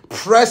measure,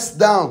 pressed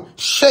down,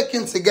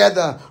 shaken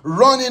together,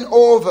 running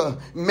over.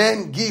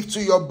 Men give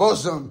to your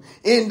bosom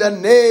in the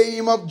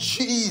name of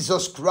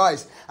Jesus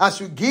Christ.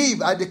 As you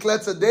give, I declare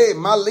today,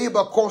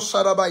 Maliba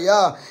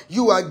Kosarabaya,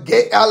 you are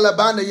gay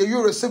Alabama,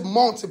 you receive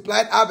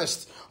multiplied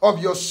harvest of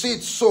your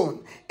seed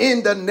sown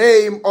in the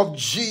name of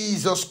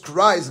Jesus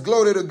Christ.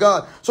 Glory to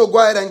God. So go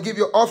ahead and give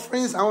your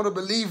offerings. I want to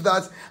believe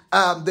that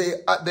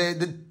the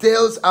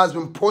details has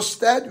been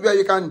posted where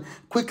you can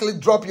quickly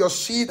drop your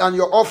seed and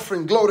your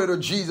offering. Glory to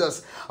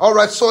Jesus. All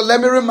right. So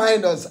let me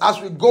remind us as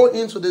we go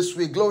into this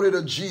week. Glory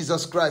to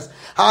Jesus Christ.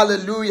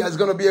 Hallelujah. It's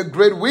going to be a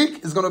great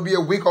week. It's going to be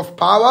a week of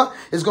power.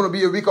 It's going to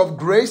be a week of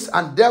grace.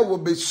 And there will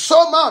be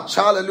so much.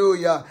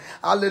 Hallelujah.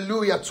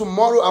 Hallelujah.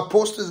 Tomorrow,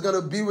 Apostle is going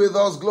to be with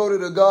us. Glory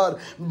to God.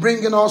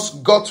 Bringing us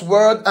God's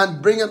word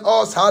and bringing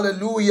us,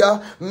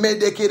 hallelujah,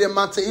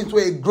 into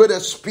a great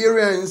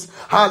experience,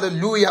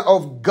 hallelujah,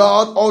 of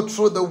God all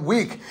through the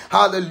week.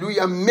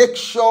 Hallelujah. Make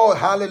sure,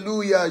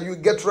 hallelujah, you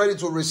get ready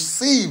to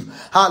receive,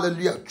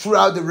 hallelujah,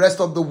 throughout the rest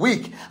of the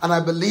week. And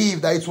I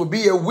believe that it will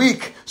be a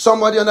week.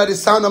 Somebody under the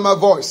sound of my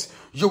voice,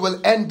 you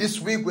will end this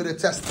week with a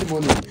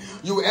testimony.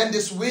 You will end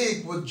this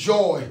week with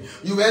joy.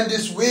 You will end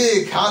this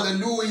week,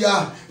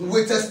 hallelujah,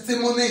 with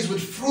testimonies,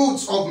 with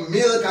fruits of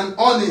milk and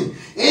honey.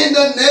 In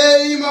the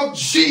name of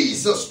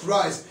Jesus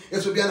Christ.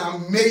 It will be an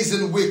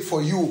amazing week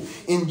for you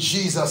in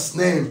Jesus'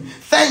 name.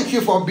 Thank you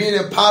for being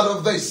a part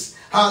of this.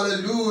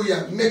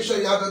 Hallelujah. Make sure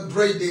you have a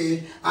great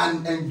day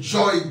and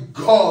enjoy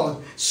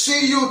God.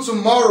 See you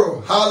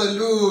tomorrow.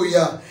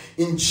 Hallelujah.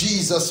 In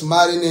Jesus'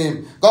 mighty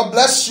name. God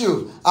bless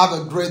you. Have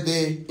a great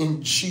day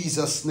in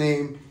Jesus'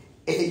 name.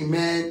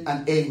 Amen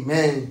and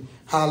amen.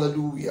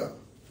 Hallelujah.